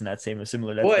kind of fits in that same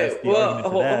similar. That's the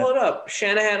argument for that. Hold up.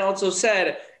 Shanahan also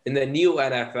said in the new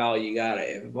NFL, you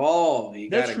gotta evolve. You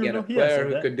That's gotta true, get a no, he has player said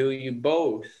who that. could do you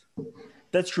both.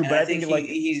 That's true, And but I think like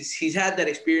he's had that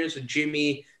experience with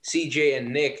Jimmy, CJ,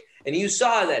 and Nick, and you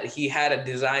saw that he had a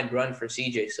designed run for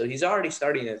CJ. So he's already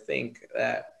starting to think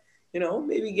that.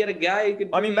 Maybe get a guy who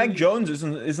could. I mean, Mac Jones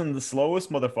isn't the slowest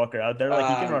motherfucker out there. Like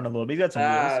he can run a little bit. He got some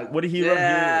wheels. What did he run? He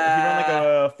ran like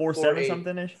a 4.7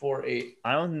 something ish. 4.8.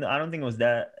 I don't think it was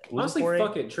that. Was Honestly, it 4.8?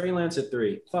 fuck it. Trey Lance at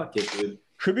 3. Fuck it, dude.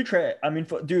 Tribute Trey. I mean,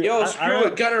 dude. Yo, I screw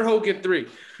don't, it. Gunnar Hoke at 3.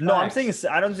 No, I'm Facts.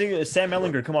 saying I don't think Sam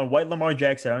Ellinger. Come on, white Lamar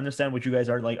Jackson. I understand what you guys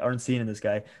aren't seeing in this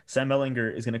guy. Sam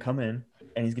Ellinger is gonna come in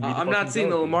and he's gonna be. I'm not seeing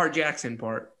the Lamar Jackson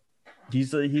part.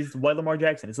 He's white Lamar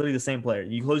Jackson. It's literally the same player.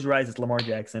 You close your eyes, it's Lamar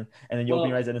Jackson, and then you open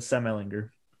your eyes and it's Sam Ellinger.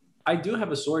 I do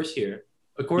have a source here.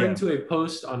 According to a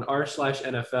post on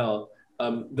r/NFL,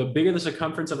 the bigger the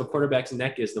circumference of a quarterback's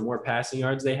neck is, the more passing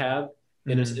yards they have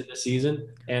in a season.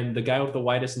 And the guy with the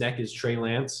widest neck is Trey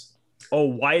Lance. Oh,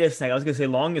 widest neck. I was gonna say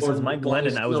longest is Mike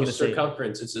Glennon. I was gonna say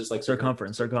circumference. It's just like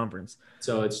circumference.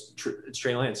 So it's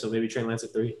Trey Lance. So maybe Trey Lance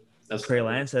at 3. That's Trey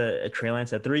Lance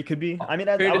at 3 could be. I mean,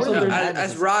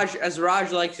 As Raj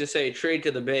likes to say, trade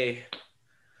to the Bay.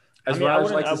 As Raj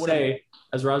likes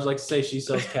to say, she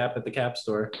sells cap at the cap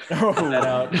store. Oh,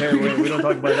 we don't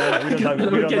talk about that. We don't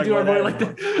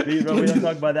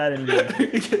talk about that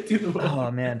anymore. Oh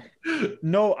man,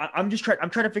 no, I'm trying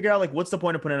to figure out like what's the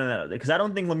point of putting it out there, because I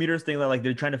don't think Lemeter's thing that like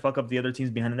they're trying to fuck up the other teams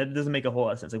behind it. That doesn't make a whole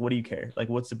lot of sense. Like, what do you care? Like,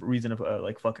 what's the reason of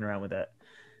like fucking around with that,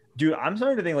 dude? I'm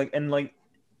starting to think like, and like,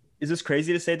 is this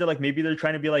crazy to say that like maybe they're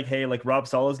trying to be like, hey, like Rob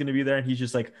Saleh's gonna be there, and he's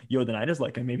just like, yo, the Niners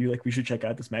like, and maybe like we should check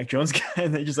out this Mac Jones guy,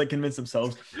 and they just like convince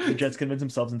themselves. The Jets convince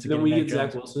themselves into. Then we get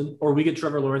Zach Wilson, or we get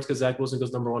Trevor Lawrence because Zach Wilson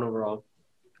goes number 1 overall.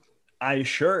 I mean,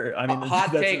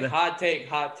 hot take.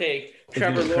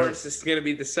 Trevor Lawrence is going to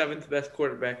be the 7th best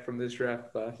quarterback from this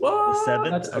draft class. The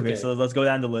 7th? Okay, so let's go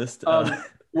down the list.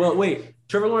 Well, wait.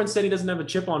 Trevor Lawrence said he doesn't have a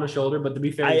chip on his shoulder, but to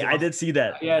be fair, I did see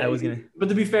that. Yeah, I was gonna. But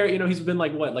to be fair, he's been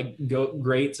like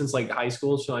great since like high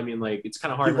school. So I mean, like it's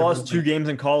kind of hard. He lost 2 games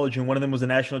in college, and one of them was the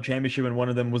national championship, and one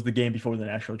of them was the game before the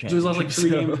national championship. So he's lost like 3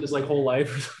 games his like whole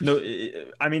life. No,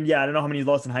 I mean, yeah, I don't know how many he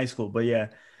lost in high school, but yeah,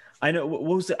 I know. What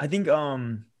was it? I think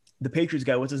the Patriots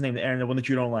guy. What's his name? Aaron, the one that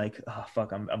you don't like. Oh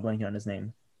fuck, I'm blanking on his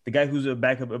name. The guy who's a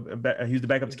backup. He was the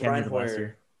backup to Cam Newton last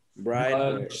year.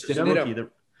 Brian Stidham.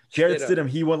 Jared Stidham,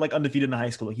 he went like undefeated in high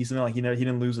school. Like, he's something like he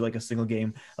didn't lose like a single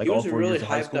game. Like he all was 4 a really years of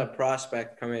high hyped school. up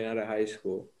prospect coming out of high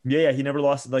school. Yeah, he never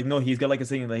lost. Like, no, he's got like a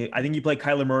thing. Like, I think he played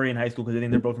Kyler Murray in high school because I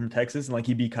think they're both from Texas, and like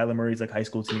he beat Kyler Murray's like high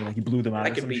school team. Like he blew them out. I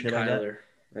could beat Kyler.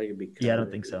 Yeah, I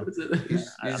don't think so.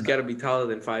 He's got to be taller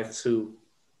than 5'2".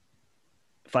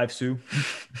 5 Sue.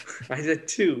 I said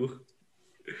 2.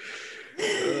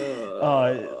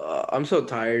 I'm so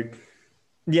tired.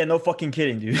 Yeah, no fucking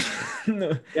kidding, dude.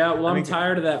 No. Yeah, well, I'm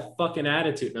tired of that fucking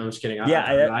attitude. No, I'm just kidding. Yeah,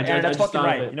 I and that's just fucking thought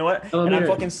of right. it. You know what? Oh, And I'm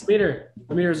fucking.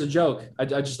 Lemire is a joke. I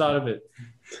just thought of it.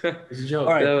 It's a joke.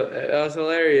 All right. That was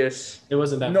hilarious. It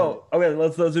wasn't that. No, okay.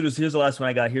 Let's do this. Here's the last one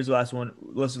I got. Here's the last one.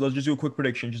 Let's just do a quick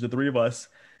prediction. Just the three of us.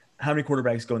 How many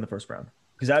quarterbacks go in the first round?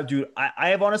 Because I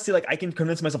have honestly like I can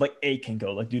convince myself like 8 can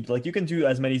go. Like, dude, like you can do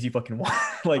as many as you fucking want.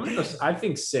 Like, I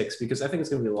think 6 because I think it's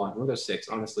gonna be a lot. I'm gonna go 6,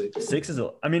 honestly. 6 is.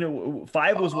 I mean,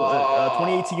 5 was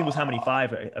 2018 was how many?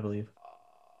 5, I believe.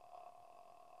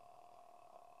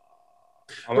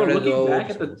 I'm gonna go. Back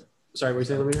at the. Sorry, what were you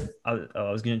saying, Lemire?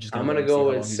 I was gonna. I'm gonna go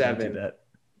with 7.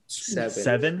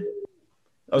 7.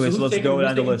 Okay, so let's taking- go who's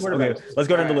down the taking list. Okay, quarterbacks? let's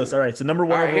go down the list. All right, so number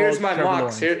 1 All right, overall, here's my Trevor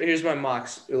mocks. Lawrence. Here's my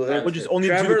mocks. Which is only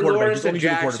Trevor two quarterbacks. Lawrence Just to only two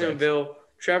quarterbacks. Jacksonville.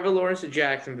 Trevor Lawrence to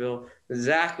Jacksonville.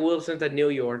 Zach Wilson to New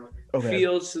York. Okay.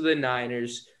 Fields to the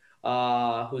Niners.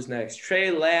 Who's next?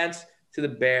 Trey Lance to the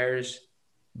Bears.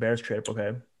 Bears trip.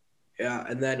 Okay. Yeah,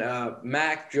 and then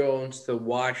Mac Jones to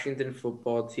Washington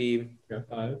football team. Yeah,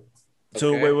 5.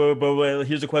 So Okay. wait.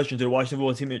 Here's a question: did Washington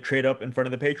football team trade up in front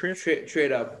of the Patriots?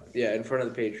 Trade up, yeah, in front of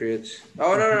the Patriots.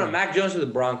 Oh no, Mac Jones to the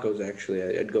Broncos.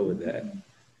 Actually, I'd go with that.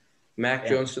 Mac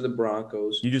Jones to the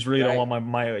Broncos. You just really don't want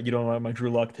my you don't want my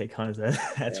Drew Luck take, huh?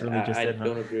 That's really just I it, huh?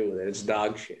 don't agree with it. It's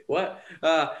dog shit. What?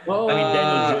 Whoa. I mean,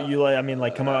 Daniel, I mean,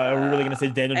 like, come on, are we really gonna say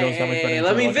Daniel Jones? How much better Hey, than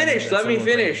let Drew me Luck? I mean, finish. that's Let me so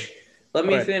finish. Let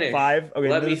me All right, finish. 5. Okay,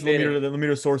 Let me finish. let me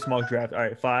do a source mock draft. All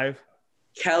right, 5.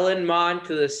 Kellen Mond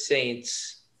to the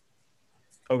Saints.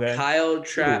 Okay. Kyle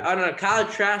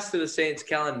Trask to the Saints.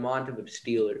 Kellen Mond to the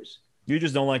Steelers. You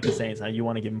just don't like the Saints, huh? You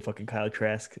want to give him fucking Kyle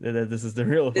Trask. This is the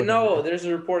real. No, there's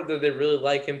a report that they really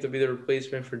like him to be the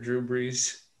replacement for Drew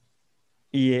Brees.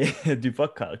 Yeah, dude,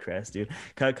 fuck Kyle Trask, dude.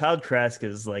 Kyle Trask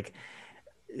is like,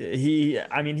 he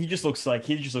just looks like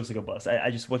a bust.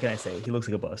 What can I say? He looks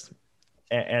like a bust.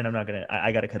 And I'm not gonna.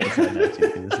 I gotta cut this out now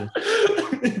too.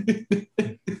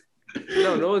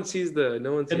 No one sees the.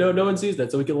 No one sees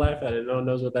that, so we can laugh at it. No one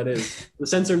knows what that is. The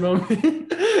censored moment.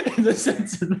 The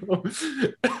censored moment.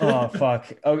 Oh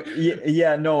fuck. Oh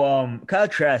yeah. No. Kyle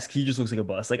Trask, he just looks like a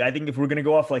bust. Like, I think if we're gonna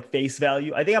go off like face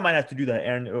value, I think I might have to do that.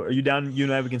 Aaron, are you down? You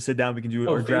and I, we can sit down. We can do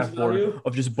our draft board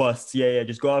of just busts. Yeah.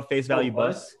 Just go off face value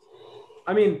busts.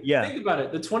 I mean, yeah. Think about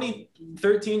it. The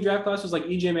 2013 draft class was like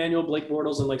EJ Manuel, Blake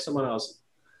Bortles, and like someone else.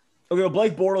 Okay, well,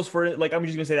 Blake Bortles, for like, I'm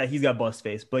just gonna say that he's got bust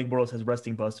face. Blake Bortles has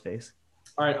resting bust face.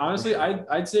 All right, honestly,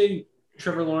 I'd say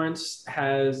Trevor Lawrence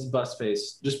has bust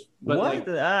face. But what? Like,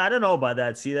 I don't know about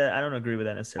that. See that? I don't agree with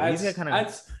that necessarily. He's got kind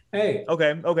of. Hey.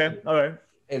 Okay. All right.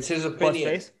 It's his Bust opinion.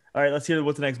 face. All right. Let's hear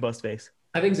what's the next bust face.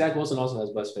 I think Zach Wilson also has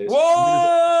bust face.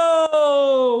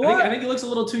 Whoa! I think he looks a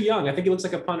little too young. I think he looks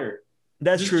like a punter.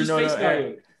 That's true. No, face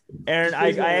value. Aaron,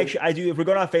 I do. If we're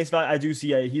going on face value, I do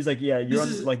see. He's like, yeah, you're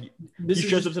on like. He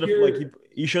shows up to the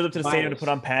he shows up to the stadium to put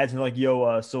on pads and like,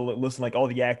 yo, so listen, like all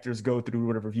the actors go through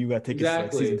whatever. If you got tickets,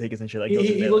 like season tickets and shit, like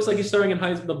he looks like he's starring in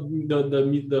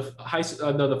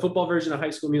the football version of High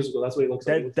School Musical. That's what he looks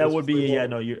like. That would be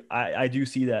I do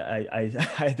see that. I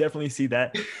definitely see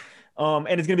that. And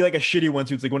it's gonna be like a shitty one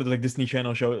too. It's like one of the like Disney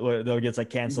Channel show where they'll get like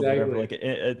canceled. Exactly. Or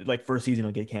whatever. Like first season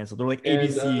will get canceled. Or like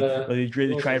ABC,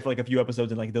 they try it for like a few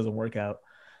episodes and like it doesn't work out.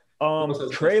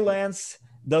 Trey Lance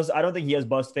I don't think he has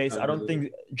bust face. I don't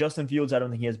think Justin Fields. I don't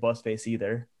think he has bust face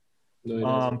either.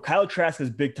 No, Kyle Trask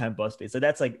has big time bust face. So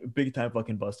that's like big time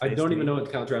fucking bust face. I don't even know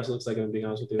what Kyle Trask looks like. I'm being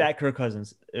honest with you. Fat Kirk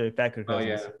Cousins. Oh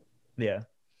yeah.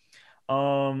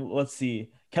 Let's see.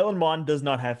 Kellen Mond does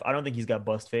not have. I don't think he's got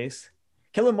bust face.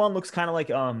 Kellen Mond looks kind of like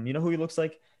you know who he looks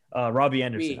like? Robbie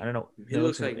Anderson. Me. I don't know. He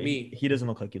looks like me. He doesn't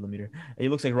look like you, Lemire. He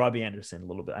looks like Robbie Anderson a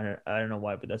little bit. I don't know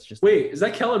why, but that's just. Wait, is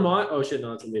that Kellen Mond? Oh shit,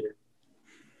 no, it's Lemire.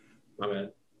 My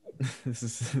bad.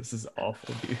 This is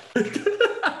awful, dude.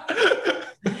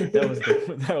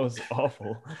 that was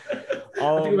awful. I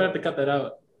think we might have to cut that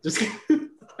out. Just.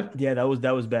 Yeah, that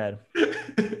was bad.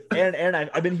 Aaron,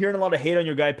 I've been hearing a lot of hate on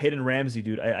your guy Peyton Ramsey,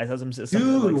 dude. I saw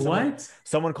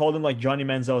someone called him like Johnny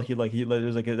Manziel.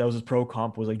 That was his pro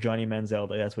comp was like Johnny Manziel.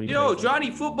 Like that's what he. Yo, Johnny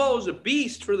Football is a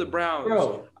beast for the Browns.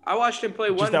 Bro, I watched him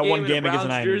play just one game against the Browns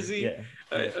Niners. jersey.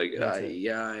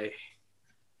 Yeah.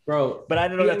 Bro, but I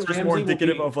don't know. That's just more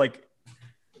indicative of like.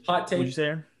 Hot take. What'd you say,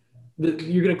 Aaron?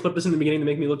 You're gonna clip this in the beginning to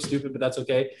make me look stupid, but that's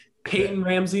okay. Peyton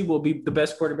Ramsey will be the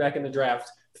best quarterback in the draft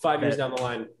 5 years down the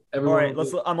line. All right,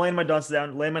 I'm laying my nuts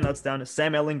down. Laying my nuts down.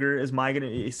 Sam Ellinger is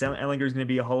Sam Ellinger is gonna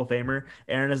be a Hall of Famer.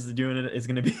 Aaron is doing it. Is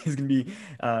gonna be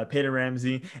Peyton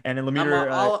Ramsey, and then Lemeter.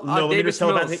 No, Lemeter's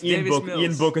telepathing.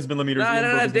 Ian Book has been Lemeter's.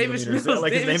 No, Davis Mills. I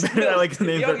like his name. I like his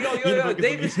name. Yo,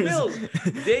 Davis Mills.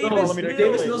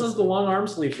 Davis Mills has the long arm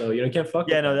sleeve though. You can't fuck.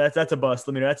 Yeah, no, that's a bust.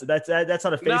 Lemeter. That's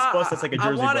not a face bust. That's like a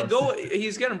jersey bust. I want to go.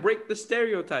 He's gonna break the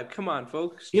stereotype. Come on,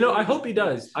 folks. I hope he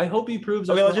does. I hope he proves.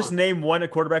 Okay, let's just name one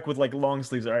quarterback with like long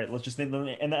sleeves. All right, let's just name them.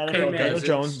 And the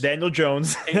NFL, Daniel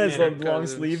Jones has the long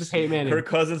sleeves. Kirk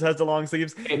Cousins has the long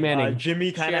sleeves.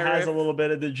 Jimmy kind of has a little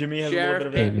bit of the Jimmy has a little bit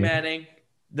of Peyton Manning.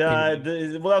 Well,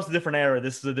 that was a different era.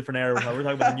 This is a different era. We're talking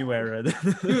about the new era.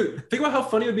 Dude, think about how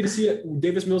funny it would be to see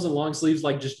Davis Mills in long sleeves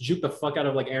like just juke the fuck out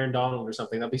of like Aaron Donald or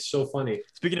something. That'd be so funny.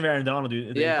 Speaking of Aaron Donald,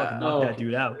 dude, they fucking knocked that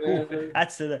dude out.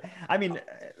 That's I mean,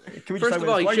 can we first of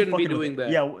all, he shouldn't be doing that.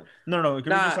 Yeah, no.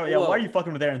 Why are you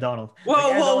fucking with Aaron Donald?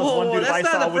 Whoa! That's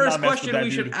not the first question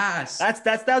we should ask. That's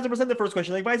 1,000% the first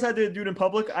question. Like, if I saw the dude in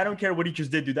public, I don't care what he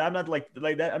just did, dude. I'm not like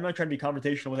that. I'm not trying to be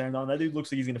confrontational with Aaron Donald. That dude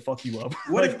looks like he's gonna fuck you up.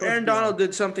 What if Aaron Donald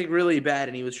did something really bad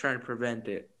and he was trying to prevent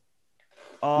it?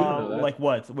 Like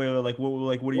what? Wait, like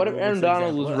what? What if Aaron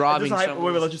Donald was robbing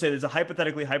someone? Let's just say there's a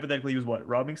hypothetically he was what?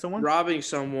 Robbing someone? Robbing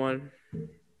someone.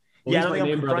 Well, yeah, I don't think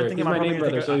I'm confronting him.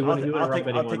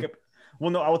 I'll take it. Well,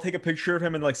 no, I will take a picture of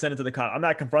him and like send it to the cop. I'm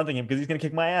not confronting him because he's gonna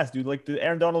kick my ass, dude. Like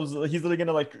Aaron Donald, he's literally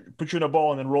gonna like put you in a ball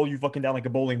and then roll you fucking down like a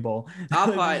bowling ball.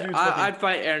 I'd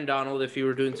fight Aaron Donald if he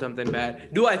were doing something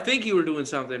bad. Do I think he were doing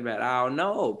something bad? I don't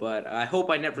know, but I hope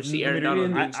I never see Aaron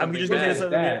Donald doing something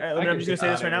bad. I'm just gonna say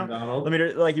this right now. Let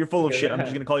me like you're full of shit. I'm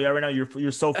just gonna call you out right now.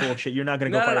 You're so full of shit. You're not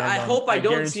gonna go fight Aaron Donald. I hope I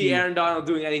don't see Aaron Donald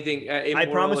doing anything immoral. I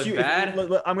promise you. Bad.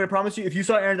 I'm gonna promise you. If you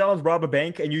saw Aaron Donald rob a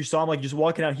bank and you saw him like just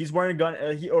walking out, he's wearing a gun,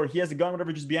 he has a gun,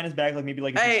 whatever, just behind his back. Like maybe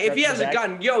like hey, if he has a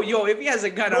gun, if he has a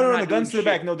gun, no, the gun's to the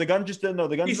back. No, the gun just the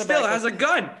gun's he still has a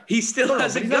gun. He still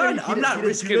has a gun. I'm not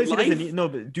risking life. No,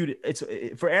 but dude, it's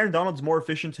for Aaron Donald, it's more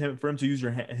efficient for him to use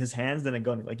his hands than a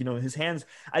gun. Like his hands,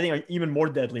 I think are even more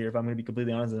deadlier. If I'm gonna be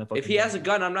completely honest, than if he has a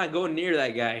gun, I'm not going near that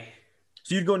guy.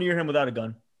 So you'd go near him without a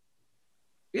gun?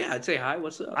 Yeah, I'd say hi.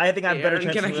 What's up? I think I have better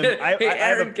chances.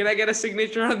 Aaron, can I get a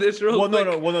signature on this real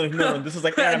quick? No. This is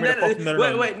like Aaron. Wait. No.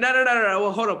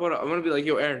 Well, hold up. I'm gonna be like,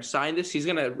 yo, Aaron, sign this. He's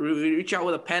gonna reach out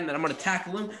with a pen. Then I'm gonna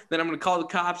tackle him. Then I'm gonna call the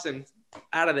cops and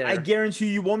out of there. I guarantee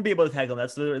you won't be able to tackle him.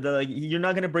 That's like you're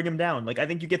not gonna bring him down. Like I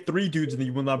think you get 3 dudes and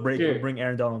you will not bring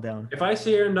Aaron Donald down. If I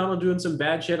see Aaron Donald doing some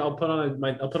bad shit, I'll put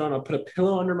a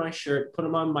pillow under my shirt, put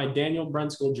him on my Daniel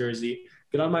Brunskill jersey,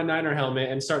 get on my Niner helmet,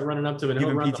 and start running up to him and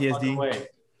he'll run the fuck away.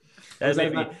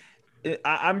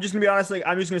 I'm just gonna be honest. Like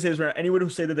I'm just gonna say this right now. Anyone who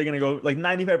say that they're gonna go like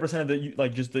 95% of the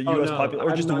just the U.S. population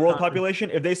or just the world population,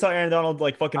 if they saw Aaron Donald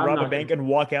like fucking rob a bank and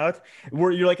walk out,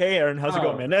 you're like, hey Aaron, how's it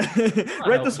going, man?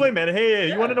 Right this way, man.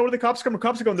 Hey, you want to know where the cops come?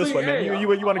 Cops are going this way, man. You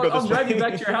want to go this way? I'll drive you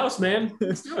back to your house, man.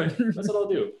 Let's do it. That's what I'll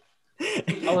do.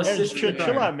 I'll assist you.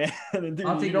 Chill out, man. Dude,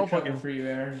 I'll take the fucking for you,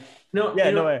 Aaron. No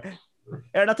way.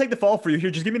 Aaron, I'll take the fall for you. Here,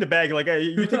 just give me the bag. Like, hey,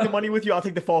 you take the money with you, I'll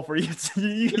take the fall for you.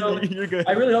 You're good.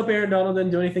 I really hope Aaron Donald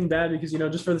didn't do anything bad because,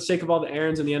 just for the sake of all the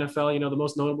Aarons in the NFL, the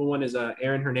most notable one is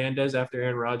Aaron Hernandez after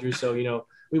Aaron Rodgers. So,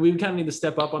 we kind of need to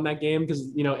step up on that game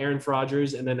because, Aaron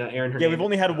Rodgers and then Aaron Hernandez. Yeah, we've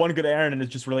only had one good Aaron, and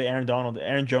it's just really Aaron Donald.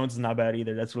 Aaron Jones is not bad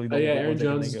either. That's really the Aaron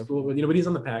Jones, but he's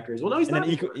on the Packers. Well, no, he's not.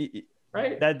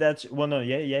 Right? No,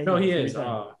 he is.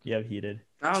 Yeah, he did.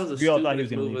 That was the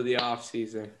stupidest move of the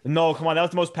offseason. No, come on. That was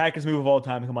the most Packers move of all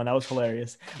time. Come on. That was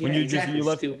hilarious. When you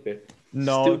left. Stupid.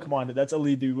 No, Stupid. Come on. That's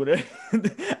elite, dude.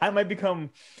 I might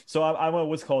become. So I'm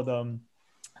what's called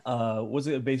was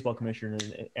it a baseball commissioner?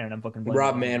 Aaron, I'm fucking.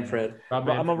 Rob Manfred.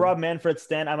 I'm a Rob Manfred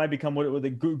stan. I might become what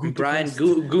the Brian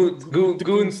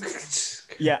Goons.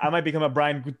 Yeah, I might become a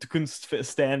Brian Gutekunst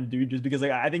stan, dude, just because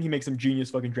I think he makes some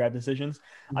genius fucking draft decisions.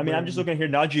 I mean, I'm just looking here.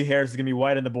 Najee Harris is gonna be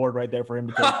wide on the board right there for him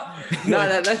to take.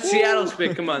 No, that's Seattle's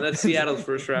pick. Come on, that's Seattle's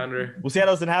first rounder. Well,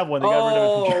 Seattle doesn't have one. They got rid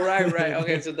of it. Right.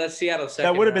 Okay, so that's Seattle's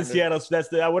second. That would have been Seattle's.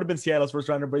 That would have been Seattle's first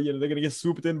rounder, but they're gonna get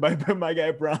swooped in by my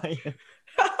guy Brian.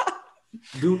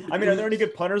 I mean, are there any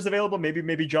good punters available?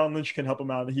 Maybe John Lynch can help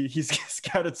him out. He's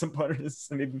scouted some punters.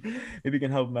 Maybe he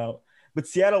can help him out. But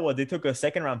Seattle, they took a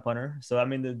 2nd-round punter. So I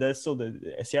mean, that's still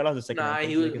Seattle has a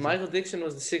 2nd. Michael Dixon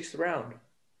was the 6th round.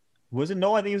 Was it?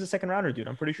 No, I think he was a 2nd-rounder, dude.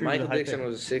 I'm pretty sure. Michael Dixon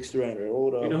was a 6th rounder.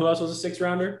 Hold up. You know who else was a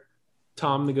 6th-rounder?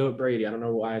 Tom the Goat Brady. I don't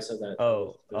know why I said that.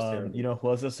 Oh, you know who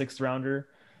was a 6th-rounder?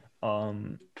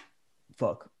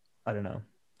 Fuck, I don't know.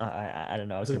 I don't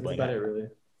know. I was about it, really.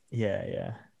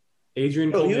 Yeah.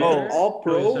 Adrian. He was all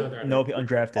pro. No,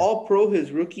 undrafted. All pro his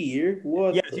rookie year.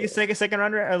 What? Yeah, he's a 2nd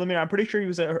rounder. I'm pretty sure he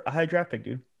was a high draft pick,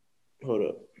 dude. Hold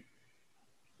up.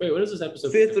 Wait, what is this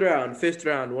episode? Fifth round,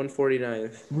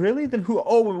 149th. Really? Then who?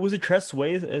 Oh, was it Tress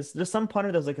Way? Is there some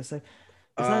punter that was like a say?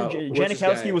 It's not What's this guy?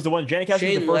 Janikowski was the one. Janikowski was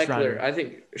Shane the first Leckler. rounder. I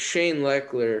think Shane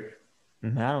Leckler. I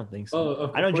don't think so.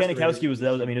 Oh, I know course Janikowski was.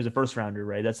 That was. I mean, it was a first rounder,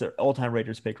 right? That's the all-time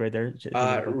Raiders pick right there.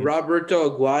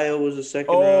 Roberto Aguayo was the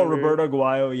second. Oh, rounder. Roberto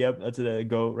Aguayo. Yep, that's a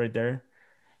go right there.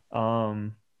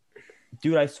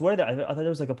 Dude, I swear that I thought that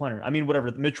was like a punter. I mean, whatever.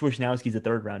 Mitch Wishnowski's a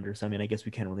third rounder, so I mean, I guess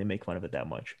we can't really make fun of it that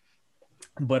much.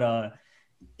 But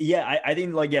yeah, I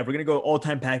think like if we're gonna go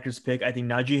all-time Packers pick, I think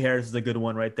Najee Harris is a good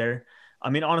one right there. I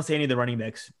mean, honestly, any of the running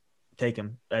backs, take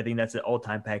him. I think that's an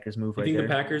all-time Packers move right there. You think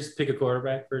the Packers pick a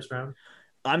quarterback first round?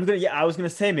 I was gonna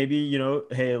say maybe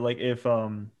hey, like if I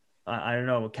don't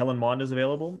know, Kellen Mond is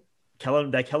available.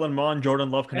 Kellen Mond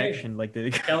Jordan Love connection,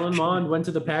 Kellen Mond went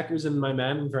to the Packers in my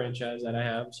Madden franchise that I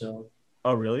have. So.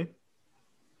 Oh really?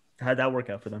 How'd that work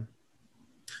out for them?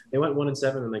 They went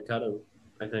 1-7 and they cut him.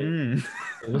 I think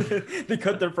they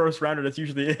cut their first rounder. That's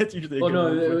usually. Oh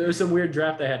no, there was some weird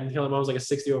draft I had, and Kellen Mond was like a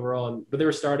 60 overall, but they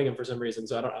were starting him for some reason.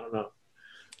 So I don't know.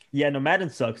 Yeah, no,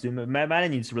 Madden sucks, dude. Madden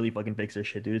needs to really fucking fix their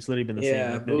shit, dude. It's literally been the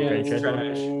same.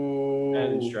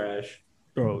 Madden's trash.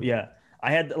 Bro, yeah.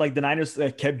 I had like the Niners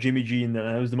kept Jimmy G, and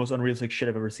it was the most unrealistic shit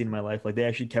I've ever seen in my life. Like they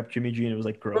actually kept Jimmy G, and it was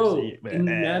like gross. Bro, in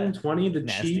Madden 20, the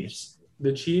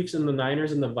Chiefs and the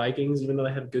Niners and the Vikings, even though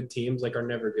they have good teams, like are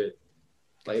never good.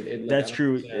 That's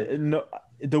true. Yeah. No,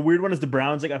 the weird one is the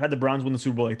Browns. Like I've had the Browns win the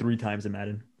Super Bowl like 3 times in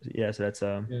Madden. Yeah, so that's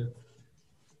Yeah.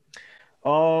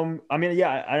 I mean,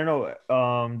 yeah, I don't know.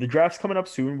 The draft's coming up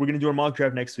soon. We're gonna do our mock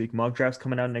draft next week. Mock draft's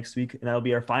coming out next week, and that'll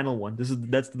be our final one.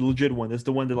 That's the legit one. That's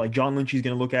the one that like John Lynch is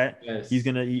gonna look at. Yes. He's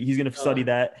gonna study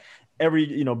that.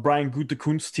 Brian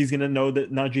Gutekunst, he's gonna know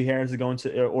that Najee Harris is going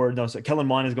to, Kellen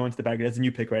Mond is going to the Packers. That's a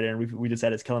new pick right there, and we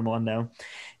decided it's Kellen Mond now.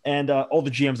 And all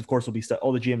the GMs, of course, all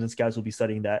the GMs and scouts will be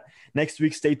studying that next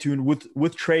week. Stay tuned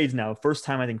with trades now. First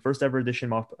ever edition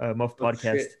Muffed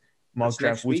podcast mock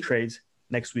draft with trades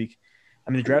next week.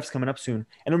 I mean, the draft's coming up soon,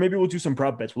 and maybe we'll do some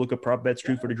prop bets. We'll look up prop bets,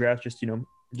 true for the draft. Just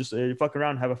fuck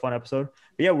around, have a fun episode.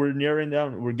 But yeah, we're nearing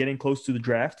down. We're getting close to the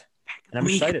draft, and I'm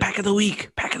excited. Pack of the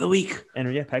week.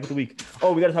 And yeah, pack of the week.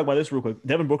 Oh, we got to talk about this real quick.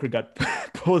 Devin Booker got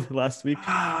pulled last week,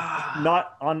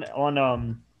 not on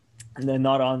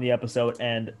the episode,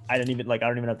 and I don't even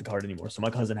have the card anymore. So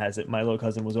my cousin has it. My little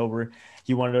cousin was over.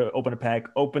 He wanted to open a pack,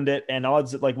 opened it, and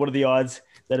odds what are the odds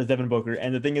that is Devin Booker?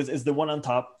 And the thing is the one on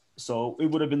top. So it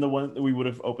would have been the one that we would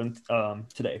have opened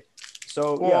today.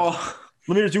 So yeah,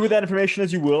 Lemire, do with that information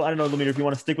as you will. I don't know, Lemire, if you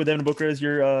want to stick with Devin Booker as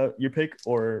your pick,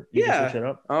 or you can switch it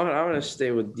up. I'm gonna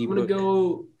stay with D. I'm gonna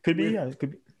go. Could be.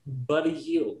 Buddy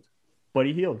Hield.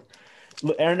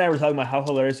 Look, Aaron and I were talking about how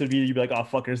hilarious it would be. You'd be like, "Oh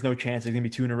fuck, there's no chance. There's gonna be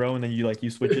 2 in a row," and then you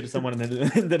switch it to someone, and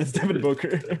then it's Devin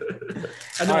Booker.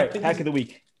 All right, pack of the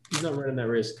week. He's not running that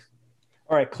risk.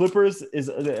 All right, Clippers is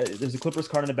there's a Clippers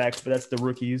card in the back, but that's the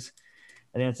rookies.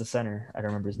 I think it's the center. I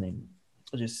don't remember his name.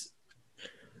 Mo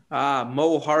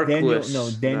Harkless.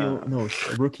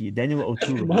 Rookie. Daniel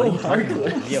O'Toole. Mo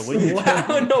Harkless. Yeah, what are you I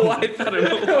don't know why I thought it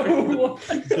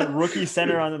The rookie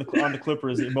center on the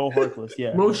Clippers, Mo Harkless.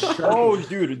 Yeah.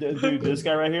 Dude, this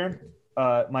guy right here,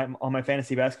 on my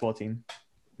fantasy basketball team,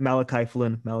 Malachi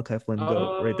Flynn, go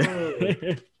right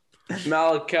there.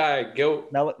 Malachi, go.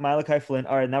 Malachi Flynn.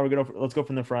 All right, now let's go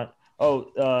from the front.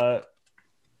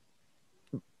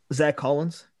 Zach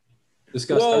Collins.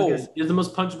 Disgusting. He's the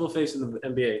most punchable face in the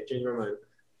NBA. Change my mind.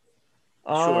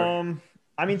 Sure.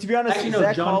 I mean, to be honest, actually, no.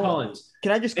 Zach John Collins.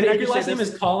 Can I just? If your last name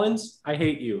is Collins, I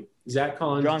hate you. Zach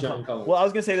Collins. John Collins. Well, I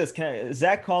was gonna say this.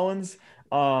 Zach Collins,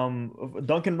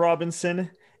 Duncan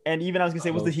Robinson, and even I was gonna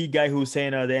say, what's the Heat guy who was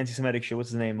saying the anti-Semitic shit? What's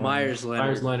his name? Myers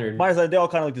Leonard. They all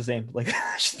kind of look the same. Like,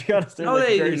 just to be honest, no,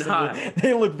 they do not.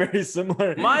 They look very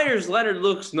similar. Myers Leonard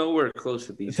looks nowhere close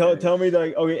to these. Tell me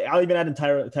okay. I'll even add in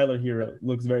Tyler Hero.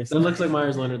 Looks very similar. It looks like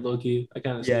Myers Leonard, low key. I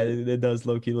kind of it does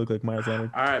low key look like Myers Leonard.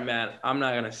 All right, man. I'm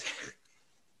not gonna say.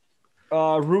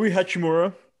 Rui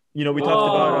Hachimura. We talked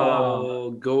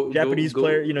about Japanese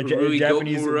player.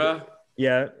 Japanese.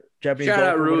 Yeah. Japanese shout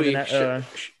out Rui.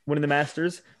 Winning the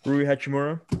Masters, Rui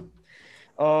Hachimura.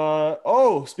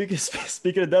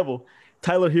 Speaking of devil,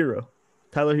 Tyler Hero.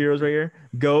 Tyler Hero's right here.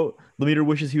 Go. Lemire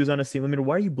wishes he was on a team. Lemire,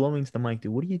 why are you blowing into the mic,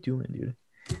 dude? What are you doing, dude?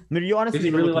 Lemire, you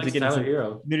honestly really likes Tyler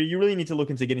Hero. Lemire, you really need to look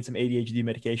into getting some ADHD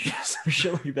medication or some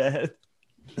shit like that.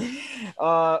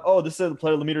 This is a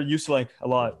player Lemire used to like a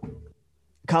lot.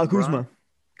 Kyle Kuzma.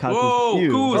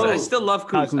 Kuz. I still love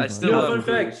Kuz. Fun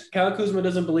fact, Kyle Kuzma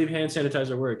doesn't believe hand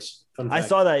sanitizer works. I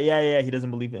saw that. Yeah. He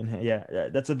doesn't believe in. Yeah.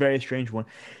 That's a very strange one.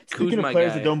 Speaking of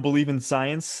players that don't believe in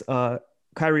science,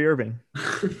 Kyrie Irving.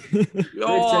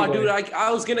 Oh, dude,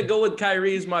 I was gonna go with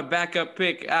Kyrie as my backup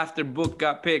pick after Book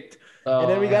got picked. And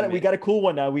then we got a cool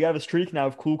one now. We got a streak now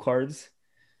of cool cards.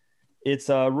 It's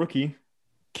rookie,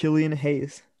 Killian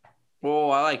Hayes. Oh,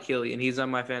 I like Killian. He's on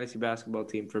my fantasy basketball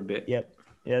team for a bit. Yep.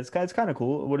 Yeah, it's kind of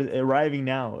cool. What is arriving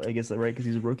now? I guess right because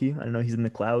he's a rookie. I don't know. He's in the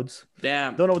clouds.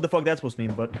 Damn. Don't know what the fuck that's supposed to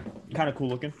mean, but kind of cool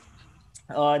looking.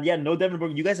 Yeah, no Devin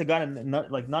Booker. You guys have gotten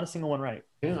not a single one right.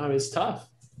 Yeah, I mean it's tough.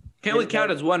 Can only count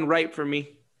as one right for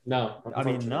me. No, I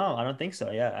mean no, I don't think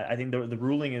so. Yeah, I think the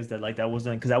ruling is that like that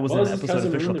wasn't because that wasn't an episode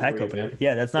official pack opening.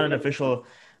 Yeah, that's not an official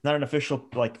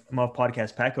like Muff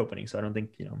podcast pack opening. So I don't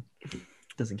think it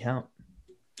doesn't count.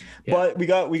 Yeah. But we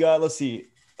got let's see,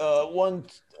 one.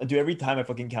 Do every time I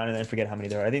fucking count it and I forget how many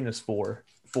there are. I think there's four.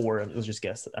 Let's just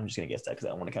guess. I'm just gonna guess that because I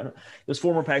don't want to count it. There's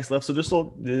 4 more packs left, so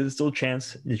there's still a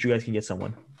chance that you guys can get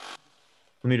someone.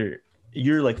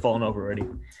 You're like falling over already.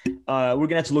 We're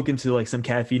gonna have to look into like some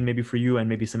caffeine maybe for you and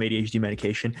maybe some ADHD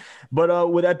medication.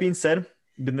 But with that being said,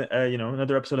 been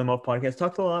another episode of the Muff Podcast.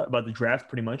 Talked a lot about the draft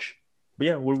pretty much. But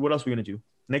yeah, what else are we gonna do?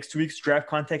 Next 2 weeks draft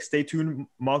context. Stay tuned.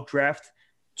 Mock draft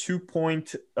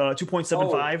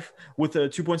 2.75 with a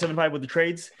 2.75 with the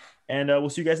trades, and we'll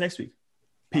see you guys next week.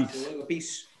 Peace.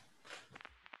 Peace.